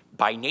 Right?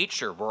 By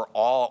nature, we're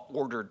all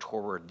ordered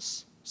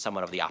towards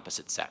someone of the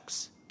opposite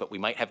sex, but we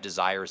might have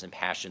desires and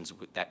passions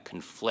that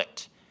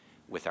conflict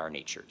with our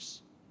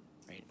natures.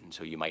 Right? And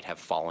so you might have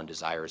fallen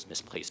desires,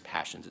 misplaced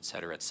passions, et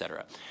cetera, et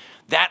cetera.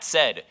 That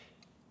said,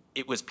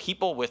 it was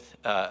people with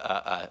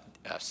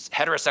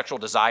heterosexual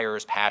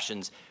desires,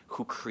 passions,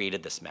 who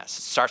created this mess.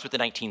 It starts with the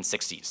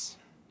 1960s.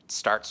 It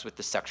starts with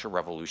the sexual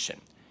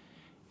revolution.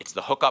 It's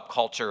the hookup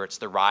culture. It's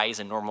the rise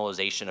and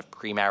normalization of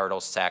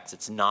premarital sex.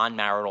 It's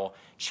non-marital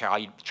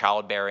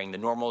childbearing, the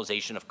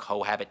normalization of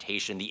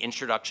cohabitation, the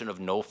introduction of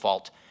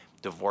no-fault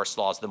divorce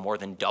laws, the more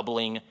than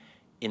doubling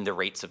in the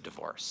rates of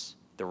divorce,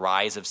 the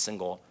rise of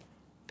single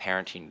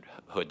parenthood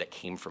that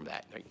came from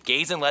that. Right?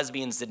 Gays and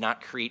lesbians did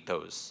not create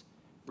those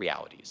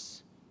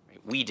realities. Right?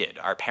 We did,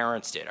 our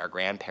parents did, our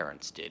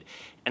grandparents did.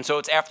 And so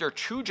it's after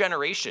 2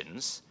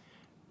 generations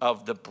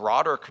of the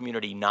broader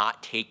community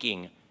not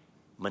taking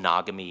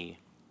monogamy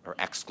or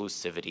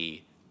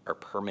exclusivity or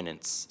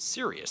permanence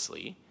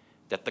seriously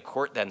that the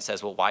court then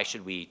says, well, why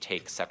should we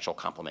take sexual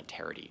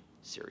complementarity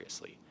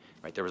seriously?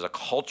 Right? There was a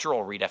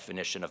cultural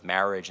redefinition of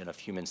marriage and of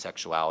human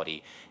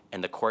sexuality,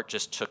 and the court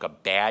just took a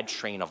bad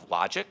train of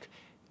logic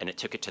and it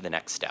took it to the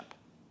next step.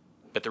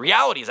 But the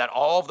reality is that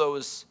all of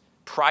those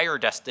prior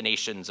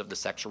destinations of the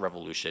sexual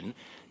revolution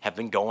have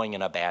been going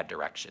in a bad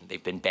direction.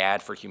 They've been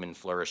bad for human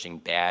flourishing,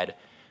 bad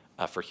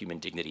for human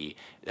dignity.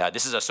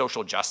 This is a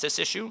social justice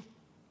issue.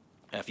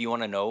 If you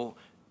want to know,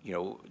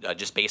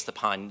 just based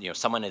upon,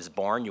 someone is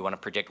born, you want to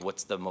predict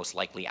what's the most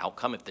likely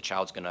outcome, if the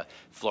child's going to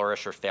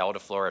flourish or fail to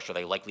flourish. Are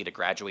they likely to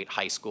graduate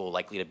high school,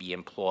 likely to be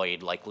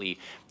employed, likely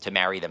to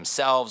marry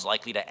themselves,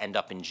 likely to end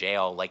up in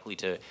jail, likely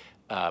to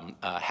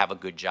have a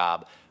good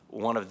job?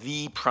 One of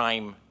the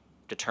prime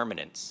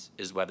determinants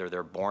is whether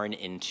they're born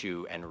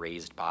into and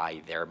raised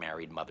by their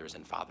married mothers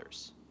and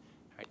fathers.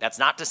 Right? That's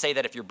not to say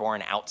that if you're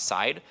born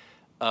outside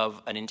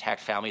of an intact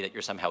family that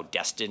you're somehow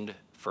destined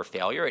for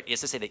failure. It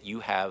is to say that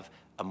you have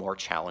a more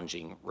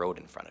challenging road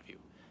in front of you,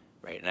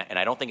 right? And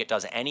I don't think it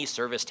does any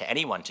service to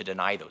anyone to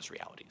deny those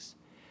realities.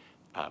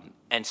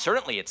 And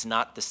certainly it's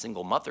not the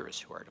single mothers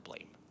who are to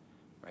blame.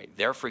 right?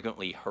 They're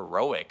frequently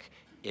heroic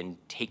in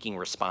taking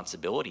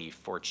responsibility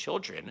for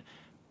children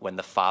when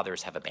the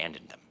fathers have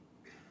abandoned them.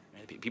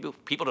 Right?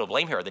 People to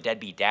blame here are the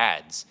deadbeat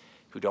dads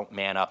who don't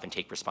man up and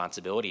take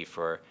responsibility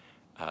for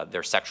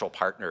their sexual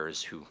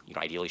partners who,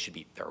 ideally should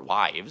be their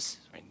wives,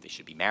 right? They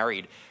should be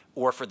married,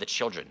 or for the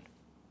children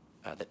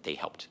that they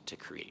helped to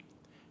create.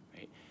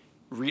 Right?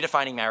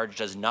 Redefining marriage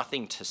does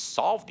nothing to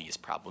solve these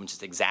problems,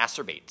 it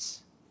exacerbates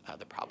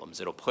the problems.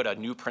 It has put a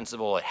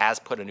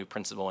new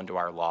principle into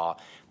our law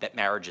that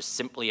marriage is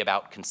simply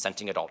about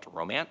consenting adult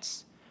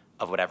romance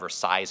of whatever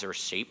size or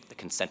shape the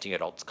consenting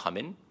adults come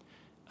in.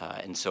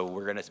 And so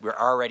we're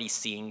already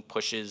seeing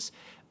pushes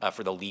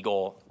for the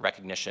legal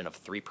recognition of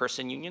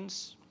three-person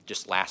unions.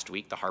 Just last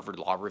week, the Harvard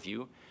Law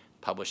Review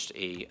published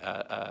an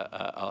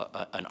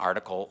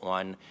article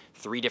on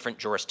 3 different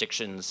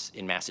jurisdictions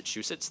in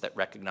Massachusetts that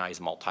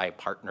recognize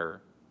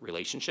multi-partner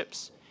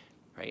relationships.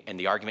 Right? And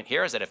the argument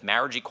here is that if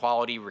marriage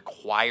equality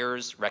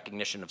requires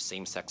recognition of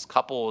same-sex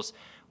couples,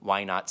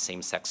 why not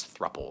same-sex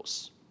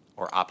thruples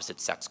or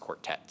opposite-sex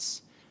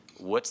quartets?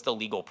 What's the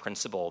legal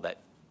principle that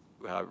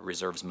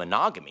reserves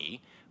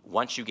monogamy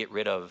once you get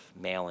rid of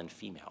male and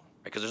female?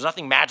 Because there's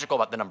nothing magical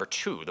about the number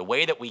 2. The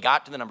way that we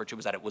got to the number 2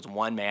 was that it was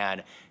one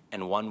man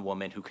and one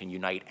woman who can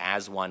unite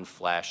as one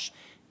flesh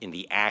in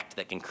the act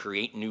that can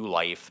create new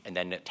life and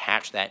then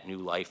attach that new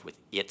life with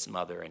its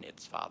mother and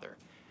its father.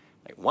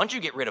 Like, once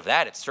you get rid of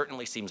that, it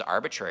certainly seems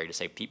arbitrary to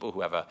say people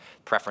who have a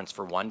preference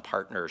for one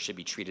partner should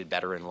be treated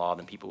better in law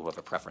than people who have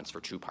a preference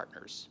for 2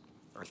 partners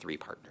or 3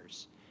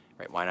 partners.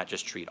 Right? Why not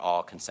just treat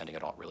all consenting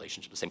adult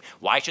relationships the same?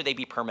 Why should they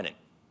be permanent?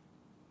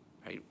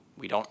 Right?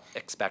 We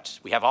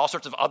have all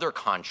sorts of other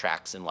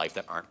contracts in life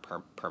that aren't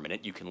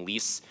permanent. You can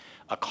lease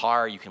a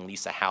car, you can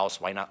lease a house.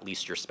 Why not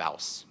lease your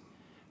spouse?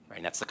 Right?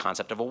 And that's the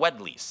concept of a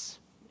wed lease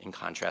in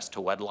contrast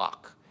to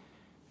wedlock.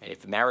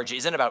 If marriage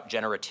isn't about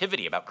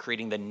generativity, about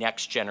creating the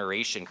next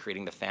generation,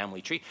 creating the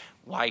family tree,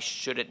 why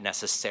should it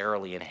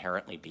necessarily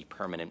inherently be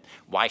permanent?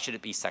 Why should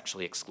it be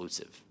sexually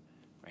exclusive?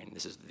 Right? And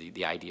this is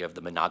the idea of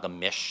the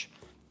monogamish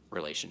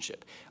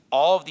relationship.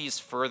 All of these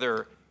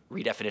further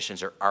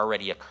redefinitions are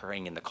already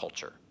occurring in the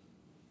culture.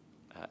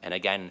 And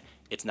again,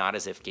 it's not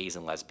as if gays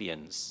and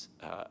lesbians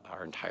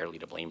are entirely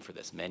to blame for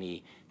this.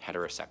 Many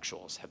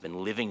heterosexuals have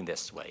been living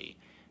this way,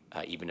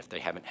 even if they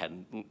haven't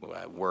had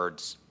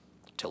words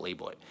to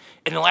label it.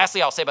 And then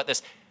lastly, I'll say about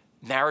this,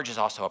 marriage is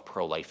also a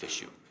pro-life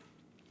issue.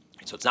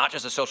 And so it's not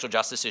just a social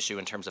justice issue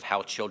in terms of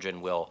how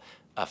children will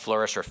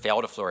flourish or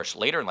fail to flourish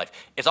later in life.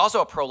 It's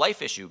also a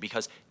pro-life issue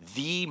because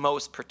the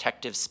most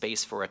protective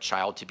space for a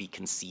child to be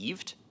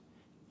conceived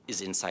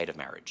is inside of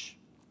marriage.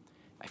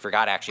 I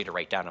forgot actually to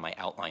write down in my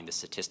outline the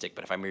statistic,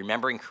 but if I'm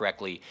remembering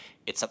correctly,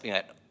 it's something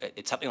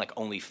like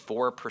only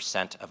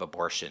 4% of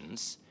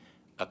abortions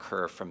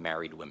occur from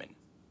married women.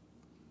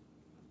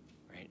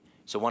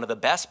 So one of the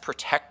best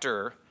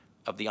protector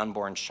of the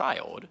unborn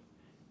child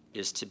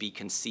is to be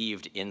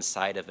conceived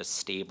inside of a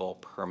stable,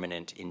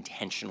 permanent,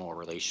 intentional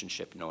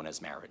relationship known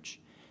as marriage.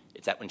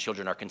 It's that when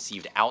children are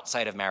conceived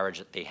outside of marriage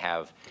that they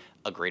have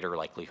a greater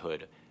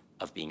likelihood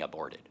of being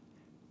aborted.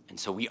 And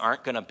so we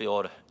aren't going to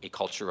build a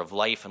culture of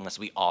life unless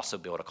we also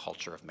build a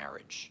culture of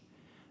marriage.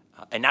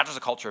 And not just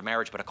a culture of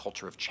marriage, but a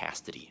culture of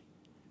chastity,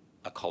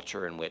 a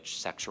culture in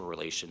which sexual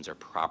relations are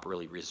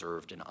properly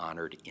reserved and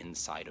honored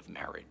inside of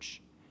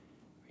marriage.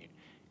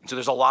 And so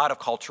there's a lot of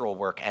cultural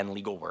work and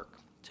legal work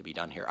to be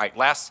done here. All right,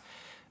 last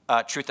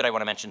truth that I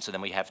want to mention, so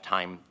then we have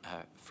time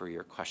for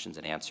your questions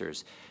and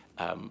answers.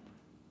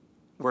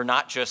 We're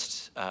not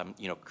just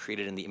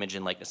created in the image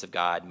and likeness of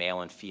God,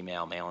 male and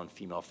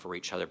female for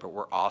each other, but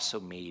we're also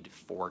made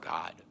for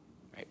God.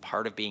 Right?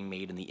 Part of being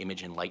made in the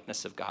image and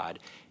likeness of God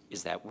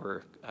is that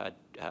we're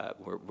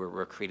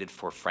created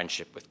for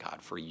friendship with God,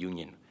 for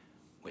union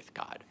with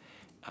God,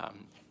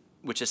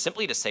 which is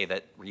simply to say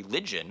that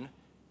religion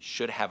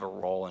should have a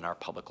role in our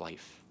public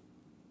life.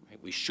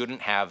 Right? We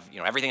shouldn't have,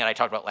 everything that I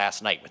talked about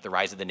last night with the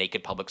rise of the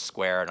naked public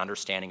square and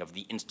understanding of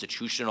the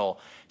institutional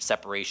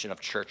separation of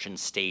church and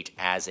state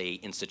as a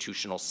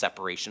institutional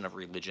separation of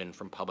religion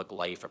from public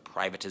life, a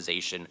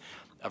privatization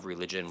of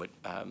religion, what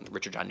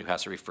Richard John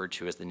Newhouse referred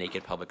to as the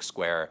naked public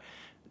square.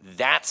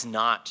 That's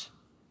not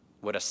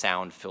what a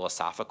sound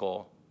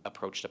philosophical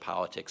approach to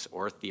politics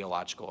or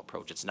theological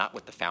approach. It's not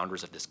what the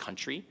founders of this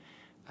country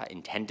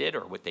intended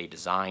or what they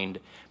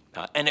designed.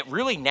 And it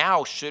really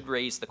now should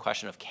raise the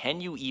question of, can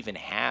you even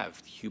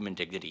have human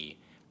dignity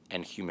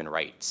and human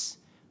rights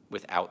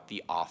without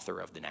the author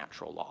of the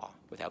natural law,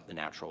 without the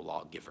natural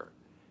lawgiver?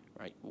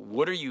 Right?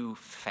 What are you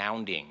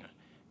founding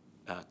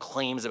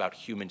claims about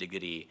human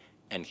dignity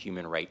and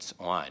human rights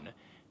on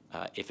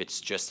if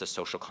it's just a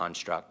social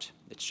construct,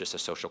 it's just a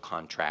social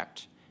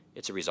contract,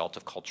 it's a result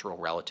of cultural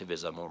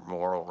relativism or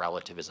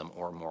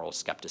moral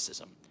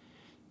skepticism?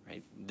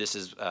 Right? This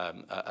is,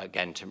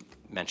 again, to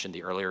mention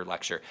the earlier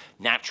lecture,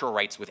 natural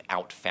rights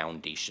without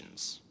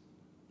foundations.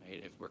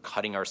 Right? If we're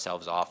cutting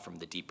ourselves off from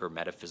the deeper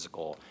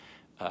metaphysical,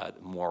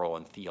 moral,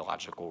 and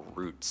theological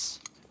roots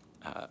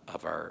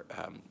of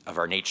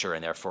our nature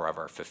and therefore of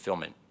our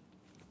fulfillment.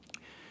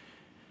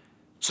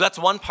 So that's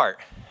one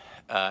part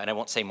and I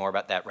won't say more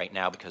about that right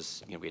now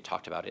because we had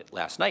talked about it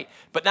last night.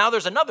 But now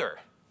there's another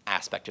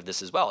aspect of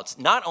this as well. It's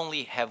not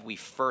only have we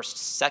first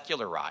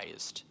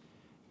secularized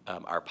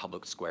our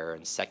public square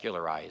and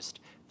secularized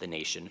the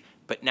nation,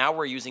 but now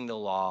we're using the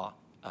law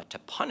to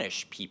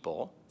punish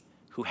people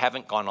who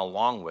haven't gone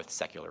along with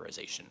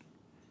secularization.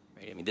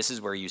 Right? I mean, this is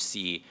where you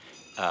see,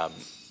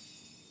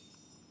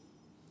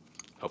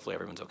 hopefully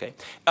everyone's okay.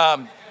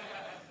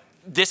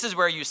 This is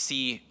where you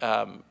see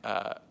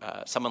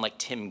someone like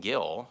Tim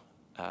Gill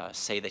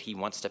say that he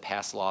wants to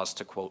pass laws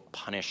to, quote,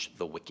 punish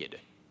the wicked.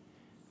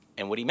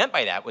 And what he meant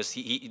by that was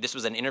this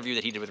was an interview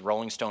that he did with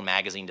Rolling Stone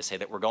magazine to say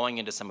that we're going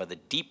into some of the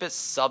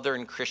deepest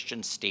southern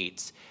Christian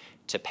states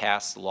to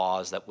pass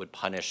laws that would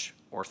punish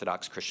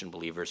Orthodox Christian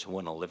believers who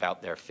want to live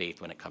out their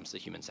faith when it comes to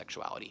human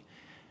sexuality,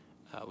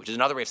 which is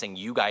another way of saying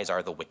you guys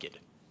are the wicked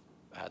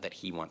that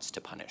he wants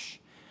to punish.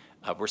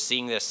 We're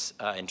seeing this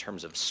in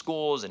terms of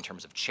schools, in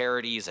terms of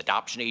charities,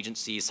 adoption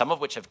agencies, some of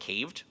which have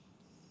caved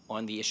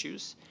on the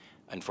issues.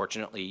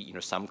 Unfortunately,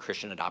 some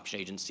Christian adoption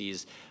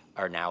agencies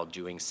are now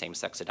doing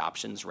same-sex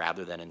adoptions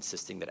rather than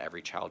insisting that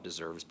every child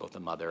deserves both a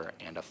mother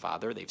and a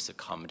father. They've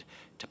succumbed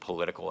to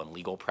political and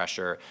legal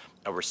pressure.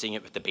 We're seeing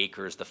it with the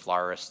bakers, the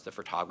florists, the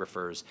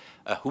photographers,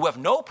 who have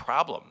no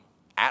problem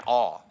at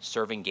all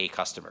serving gay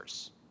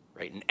customers.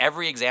 Right? In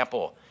every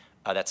example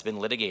that's been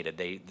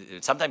litigated,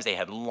 sometimes they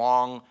had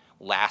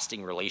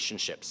long-lasting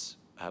relationships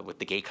with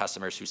the gay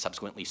customers who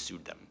subsequently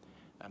sued them.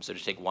 So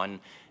to take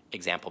one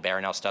example,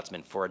 Baronelle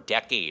Stutzman, for a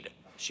decade,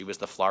 she was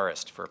the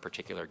florist for a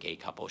particular gay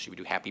couple. She would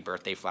do happy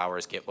birthday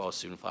flowers, get well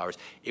soon flowers.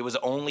 It was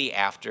only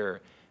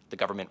after the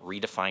government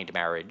redefined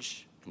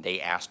marriage and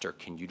they asked her,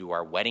 can you do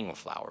our wedding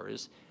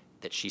flowers,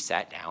 that she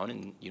sat down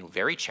and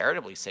very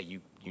charitably said, you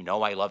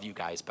know I love you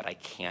guys, but I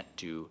can't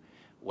do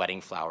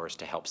wedding flowers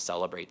to help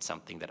celebrate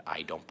something that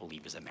I don't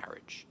believe is a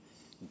marriage.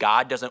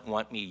 God doesn't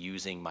want me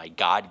using my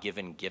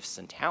God-given gifts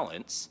and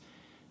talents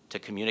to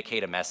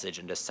communicate a message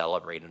and to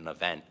celebrate an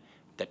event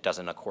that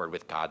doesn't accord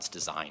with God's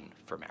design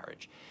for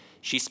marriage.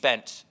 She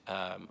spent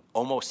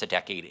almost a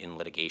decade in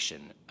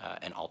litigation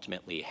and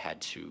ultimately had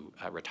to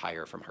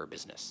retire from her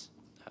business.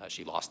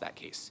 She lost that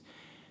case.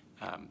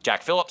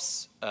 Jack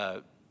Phillips,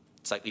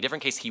 slightly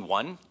different case. He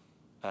won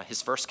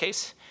his first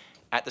case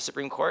at the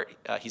Supreme Court.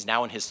 He's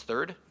now in his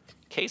third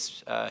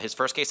case. His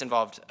first case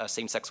involved a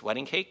same-sex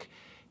wedding cake.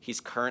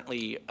 He's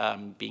currently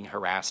being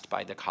harassed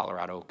by the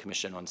Colorado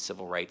Commission on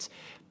Civil Rights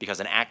because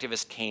an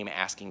activist came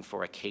asking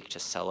for a cake to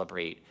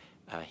celebrate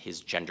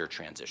his gender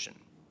transition.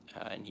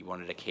 And he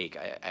wanted a cake.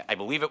 I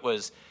believe it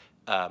was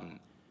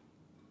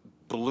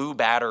blue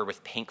batter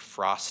with pink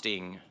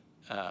frosting.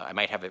 I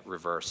might have it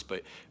reversed,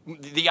 but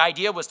the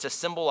idea was to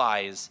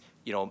symbolize,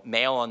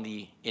 male on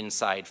the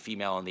inside,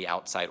 female on the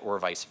outside, or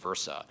vice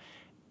versa.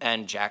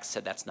 And Jack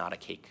said, that's not a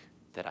cake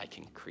that I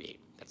can create.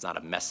 That's not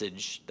a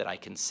message that I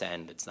can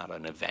send. It's not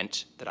an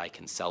event that I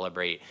can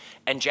celebrate.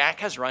 And Jack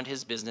has run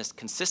his business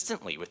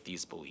consistently with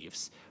these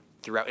beliefs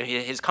throughout.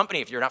 His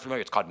company, if you're not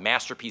familiar, it's called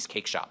Masterpiece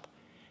Cake Shop.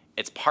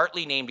 It's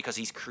partly named because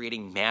he's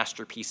creating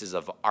masterpieces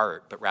of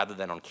art, but rather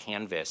than on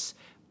canvas,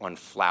 on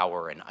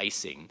flour and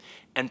icing.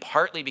 And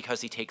partly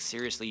because he takes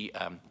seriously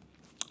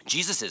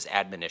Jesus'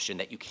 admonition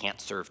that you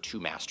can't serve two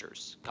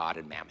masters, God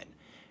and mammon.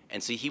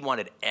 And so he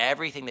wanted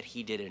everything that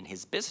he did in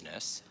his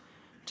business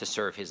to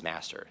serve his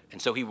master.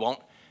 And so he won't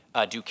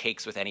do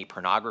cakes with any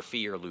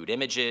pornography or lewd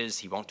images.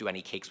 He won't do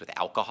any cakes with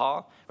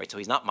alcohol, right? So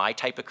he's not my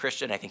type of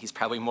Christian. I think he's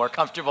probably more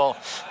comfortable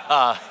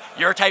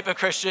your type of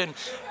Christian.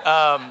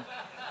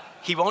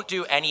 He won't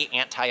do any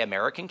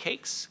anti-American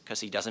cakes because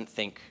he doesn't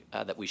think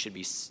that we should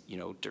be,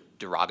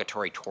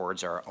 derogatory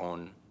towards our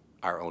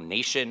own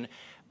nation.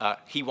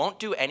 He won't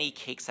do any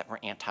cakes that were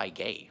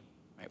anti-gay.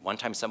 Right? One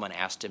time someone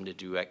asked him to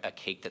do a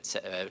cake that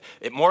said,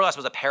 it more or less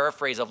was a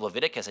paraphrase of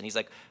Leviticus, and he's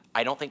like,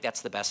 I don't think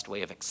that's the best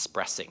way of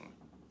expressing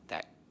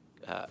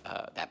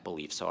that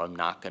belief, so I'm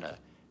not going to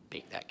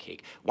bake that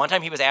cake. One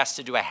time he was asked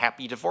to do a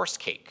happy divorce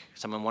cake.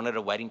 Someone wanted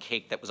a wedding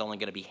cake that was only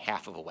going to be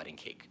half of a wedding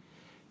cake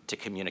to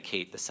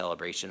communicate the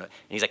celebration. And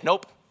he's like,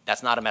 nope,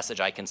 that's not a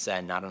message I can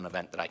send, not an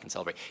event that I can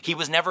celebrate. He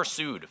was never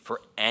sued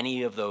for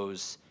any of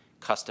those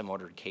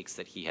custom-ordered cakes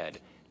that he had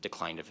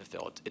declined to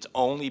fulfill. It's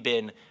only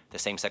been the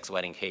same-sex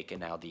wedding cake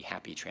and now the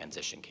happy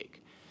transition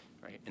cake.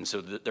 Right? And so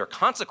there are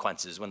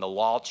consequences when the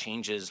law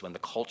changes, when the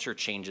culture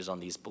changes on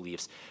these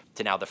beliefs,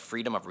 to now the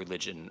freedom of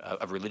religion,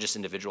 of religious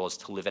individuals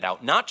to live it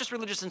out, not just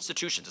religious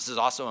institutions. This is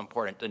also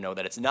important to know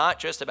that it's not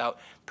just about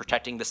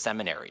protecting the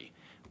seminary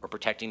or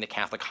protecting the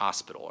Catholic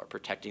hospital or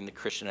protecting the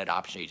Christian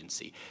adoption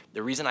agency.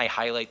 The reason I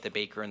highlight the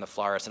baker and the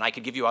florist, and I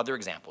could give you other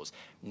examples,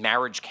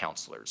 marriage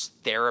counselors,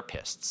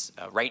 therapists,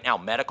 right now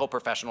medical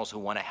professionals who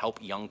want to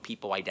help young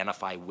people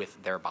identify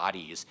with their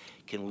bodies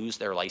can lose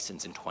their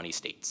license in 20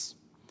 states.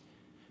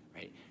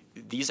 Right?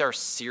 These are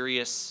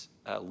serious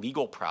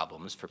legal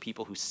problems for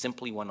people who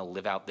simply want to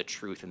live out the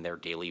truth in their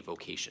daily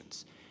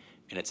vocations.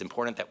 And it's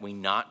important that we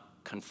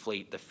not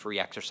conflate the free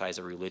exercise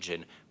of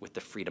religion with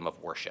the freedom of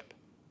worship,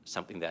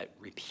 something that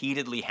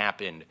repeatedly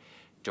happened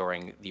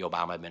during the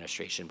Obama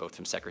administration, both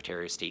from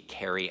Secretary of State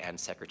Kerry and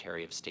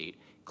Secretary of State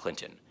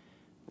Clinton.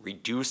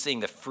 reducing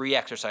the free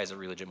exercise of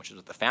religion, which is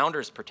what the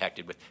founders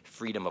protected with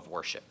freedom of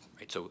worship,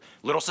 right? So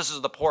Little Sisters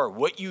of the Poor,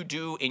 what you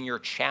do in your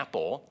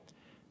chapel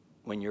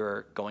when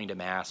you're going to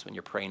mass, when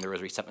you're praying the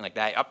rosary, something like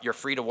that, you're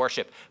free to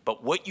worship.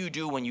 But what you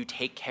do when you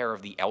take care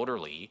of the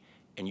elderly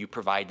and you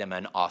provide them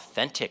an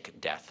authentic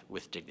death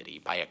with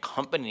dignity by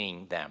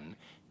accompanying them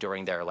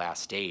during their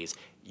last days,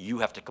 you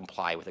have to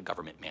comply with a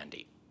government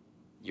mandate.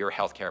 Your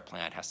healthcare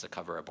plan has to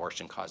cover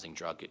abortion-causing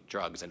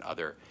drugs and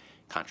other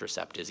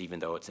contraceptives, even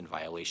though it's in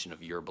violation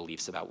of your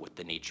beliefs about what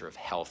the nature of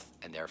health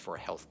and therefore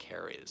health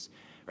care is.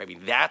 Right? I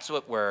mean, that's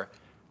what we're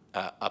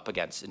up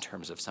against in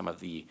terms of some of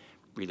the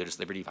religious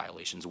liberty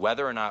violations.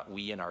 Whether or not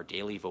we in our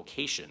daily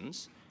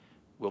vocations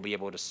will be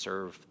able to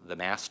serve the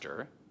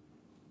master,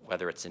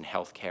 whether it's in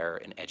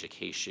healthcare, in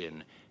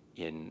education,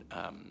 in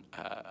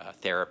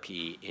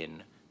therapy,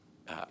 in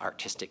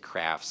artistic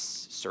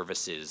crafts,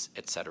 services,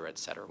 et cetera, et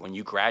cetera. When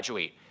you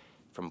graduate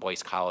from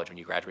Boyce College, when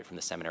you graduate from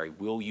the seminary,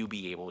 will you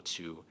be able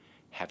to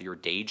have your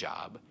day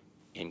job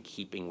in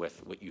keeping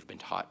with what you've been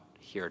taught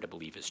here to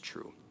believe is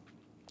true?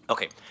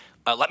 Okay,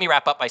 let me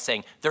wrap up by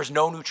saying there's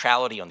no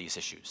neutrality on these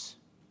issues.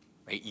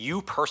 Right?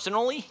 You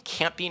personally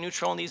can't be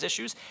neutral on these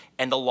issues,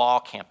 and the law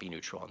can't be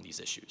neutral on these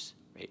issues.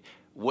 Right?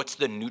 What's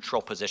the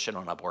neutral position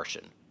on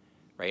abortion?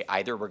 Right?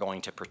 Either we're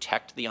going to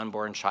protect the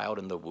unborn child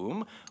in the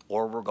womb,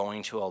 or we're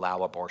going to allow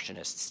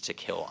abortionists to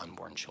kill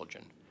unborn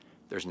children.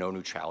 There's no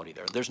neutrality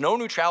there. There's no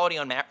neutrality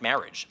on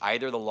marriage.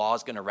 Either the law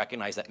is going to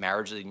recognize that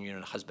marriage is the union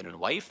of husband and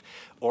wife,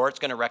 or it's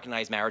going to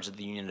recognize marriage as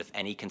the union of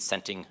any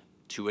consenting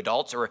two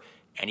adults or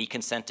any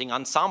consenting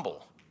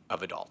ensemble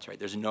of adults. Right?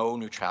 There's no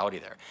neutrality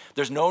there.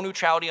 There's no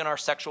neutrality on our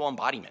sexual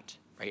embodiment.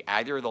 Right?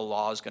 Either the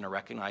law is going to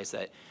recognize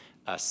that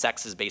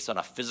sex is based on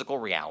a physical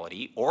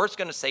reality, or it's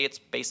going to say it's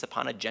based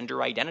upon a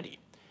gender identity.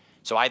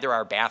 So either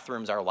our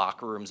bathrooms, our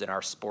locker rooms, and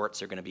our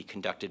sports are going to be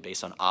conducted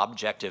based on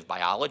objective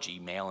biology,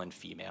 male and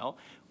female,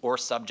 or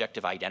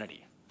subjective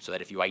identity. So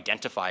that if you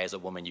identify as a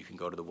woman, you can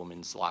go to the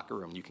women's locker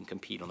room, you can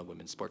compete on the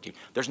women's sport team.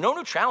 There's no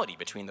neutrality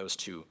between those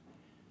two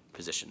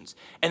positions.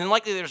 And then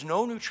likely there's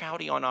no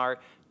neutrality on our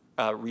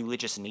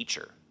religious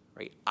nature,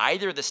 right?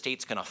 Either the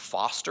state's going to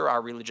foster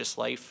our religious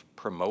life,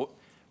 promote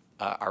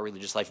our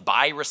religious life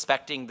by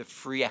respecting the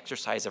free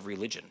exercise of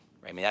religion,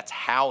 right? I mean, that's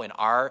how in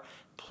our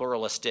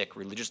pluralistic,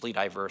 religiously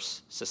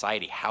diverse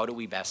society, how do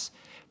we best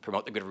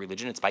promote the good of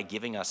religion? It's by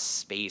giving us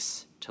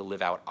space to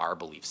live out our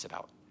beliefs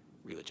about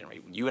religion.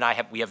 Right? You and I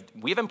have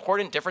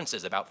important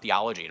differences about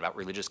theology and about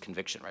religious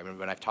conviction. Right?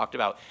 When I've talked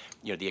about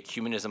the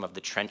ecumenism of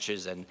the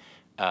trenches and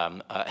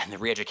the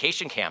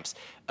re-education camps,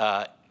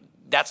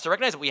 that's to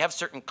recognize that we have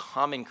certain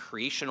common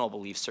creational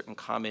beliefs, certain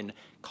common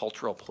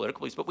cultural, political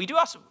beliefs, but we do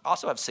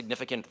also have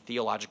significant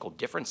theological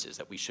differences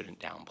that we shouldn't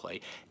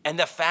downplay. And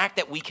the fact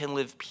that we can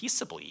live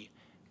peaceably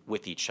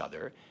with each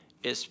other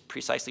is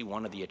precisely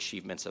one of the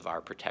achievements of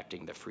our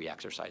protecting the free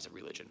exercise of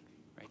religion.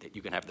 Right? That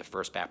you can have the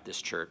First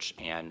Baptist Church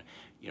and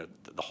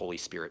the Holy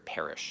Spirit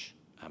parish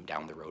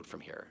down the road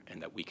from here,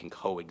 and that we can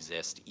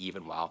coexist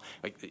even while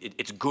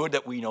it's good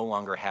that we no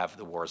longer have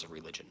the wars of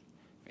religion.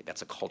 Right?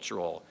 That's a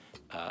cultural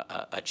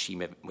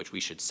achievement which we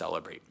should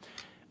celebrate.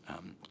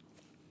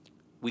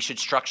 We should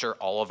structure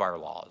all of our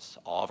laws,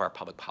 all of our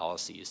public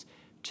policies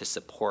to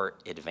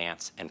support,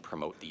 advance, and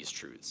promote these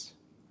truths.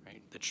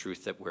 Right? The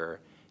truth that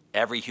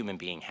every human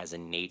being has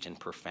innate and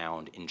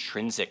profound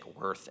intrinsic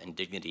worth and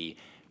dignity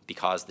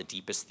because the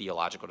deepest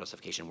theological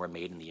justification, we're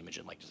made in the image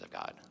and likeness of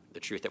God. The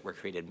truth that we're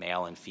created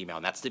male and female,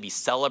 and that's to be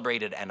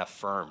celebrated and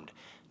affirmed,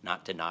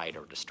 not denied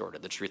or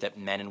distorted. The truth that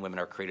men and women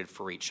are created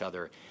for each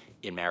other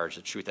in marriage.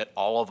 The truth that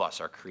all of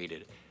us are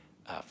created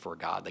for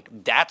God.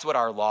 That's what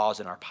our laws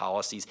and our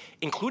policies,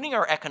 including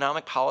our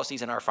economic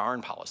policies and our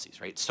foreign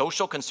policies, right?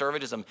 Social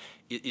conservatism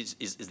is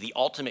the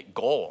ultimate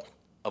goal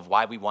of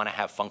why we want to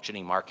have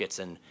functioning markets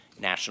and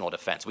national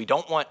defense. We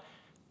don't want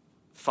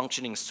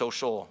functioning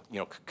social,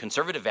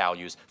 conservative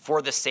values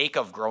for the sake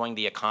of growing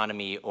the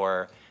economy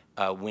or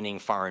winning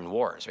foreign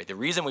wars, right? The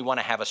reason we want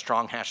to have a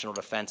strong national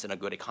defense and a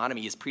good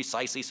economy is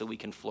precisely so we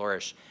can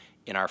flourish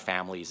in our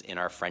families, in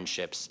our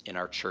friendships, in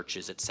our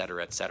churches, et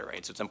cetera, et cetera.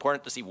 Right? So it's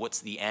important to see what's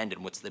the end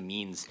and what's the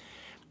means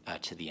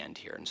to the end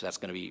here. And so that's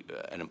going to be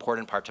an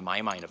important part, to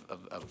my mind,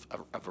 of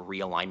a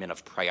realignment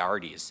of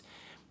priorities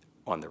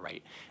on the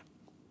right.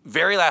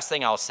 Very last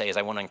thing I'll say is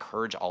I want to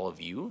encourage all of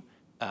you,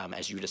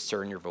 as you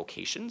discern your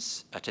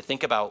vocations, to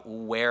think about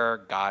where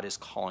God is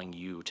calling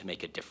you to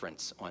make a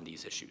difference on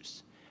these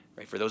issues.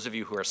 Right? For those of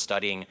you who are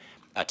studying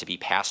to be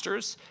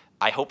pastors,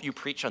 I hope you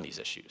preach on these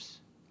issues.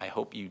 I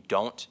hope you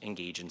don't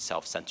engage in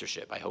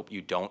self-censorship. I hope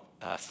you don't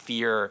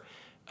fear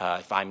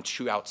if I'm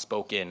too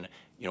outspoken,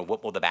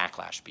 what will the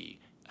backlash be?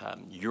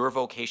 Your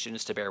vocation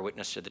is to bear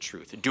witness to the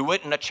truth. Do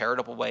it in a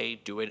charitable way.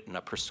 Do it in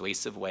a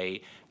persuasive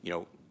way.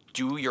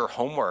 Do your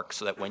homework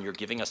so that when you're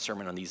giving a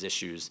sermon on these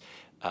issues,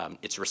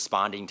 it's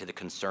responding to the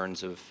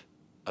concerns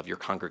of your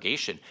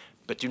congregation,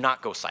 but do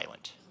not go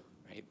silent.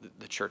 Right?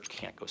 The church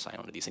can't go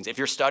silent to these things. If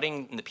you're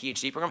studying in the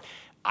PhD program,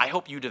 I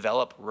hope you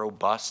develop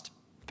robust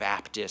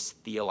Baptist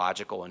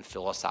theological and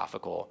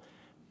philosophical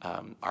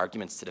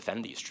arguments to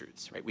defend these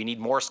truths, right? We need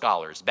more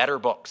scholars, better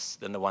books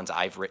than the ones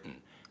I've written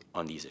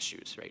on these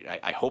issues,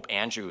 right? I hope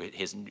Andrew,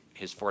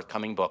 his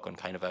forthcoming book on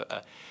kind of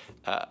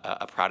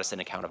a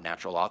Protestant account of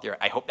natural law theory,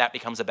 I hope that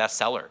becomes a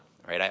bestseller,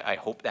 right? I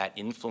hope that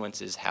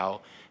influences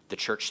how the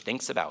church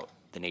thinks about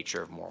the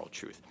nature of moral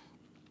truth.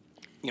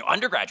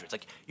 Undergraduates,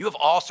 like, you have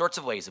all sorts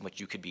of ways in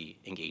which you could be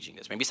engaging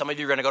this. Maybe some of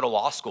you are going to go to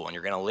law school and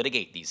you're going to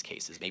litigate these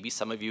cases. Maybe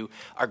some of you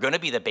are going to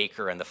be the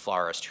baker and the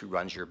florist who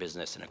runs your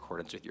business in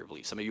accordance with your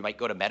beliefs. Some of you might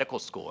go to medical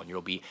school and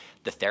you'll be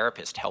the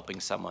therapist helping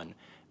someone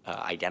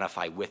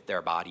identify with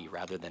their body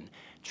rather than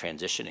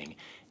transitioning.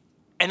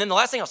 And then the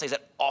last thing I'll say is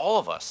that all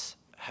of us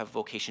have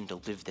vocation to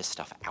live this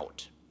stuff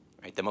out,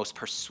 right? The most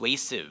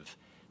persuasive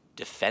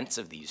defense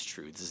of these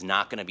truths is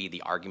not going to be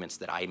the arguments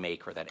that I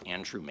make or that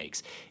Andrew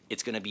makes.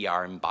 It's going to be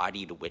our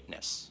embodied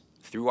witness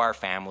through our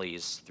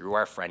families, through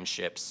our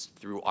friendships,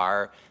 through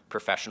our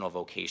professional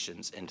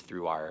vocations, and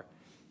through our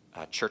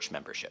church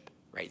membership,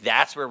 right?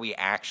 That's where we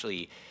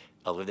actually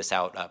live this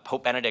out.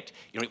 Pope Benedict,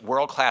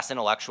 world-class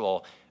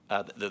intellectual,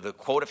 the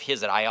quote of his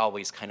that I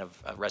always kind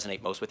of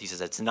resonate most with, he says,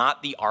 it's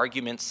not the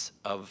arguments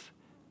of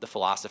the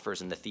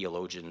philosophers and the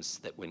theologians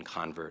that win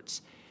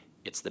converts.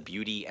 It's the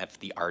beauty of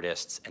the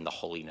artists and the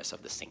holiness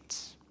of the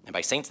saints. And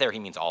by saints there, he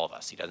means all of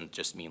us. He doesn't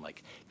just mean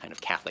like kind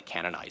of Catholic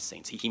canonized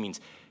saints. He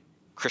means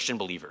Christian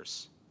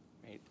believers.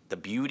 Right? The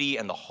beauty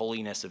and the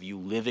holiness of you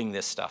living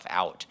this stuff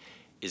out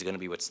is going to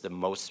be what's the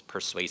most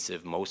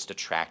persuasive, most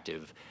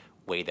attractive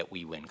way that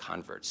we win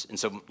converts. And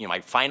so, my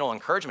final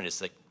encouragement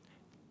is like,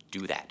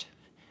 do that.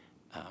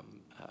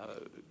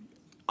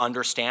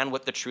 Understand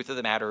what the truth of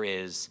the matter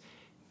is,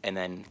 and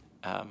then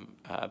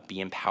be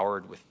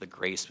empowered with the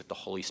grace, with the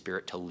Holy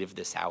Spirit to live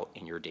this out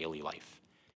in your daily life.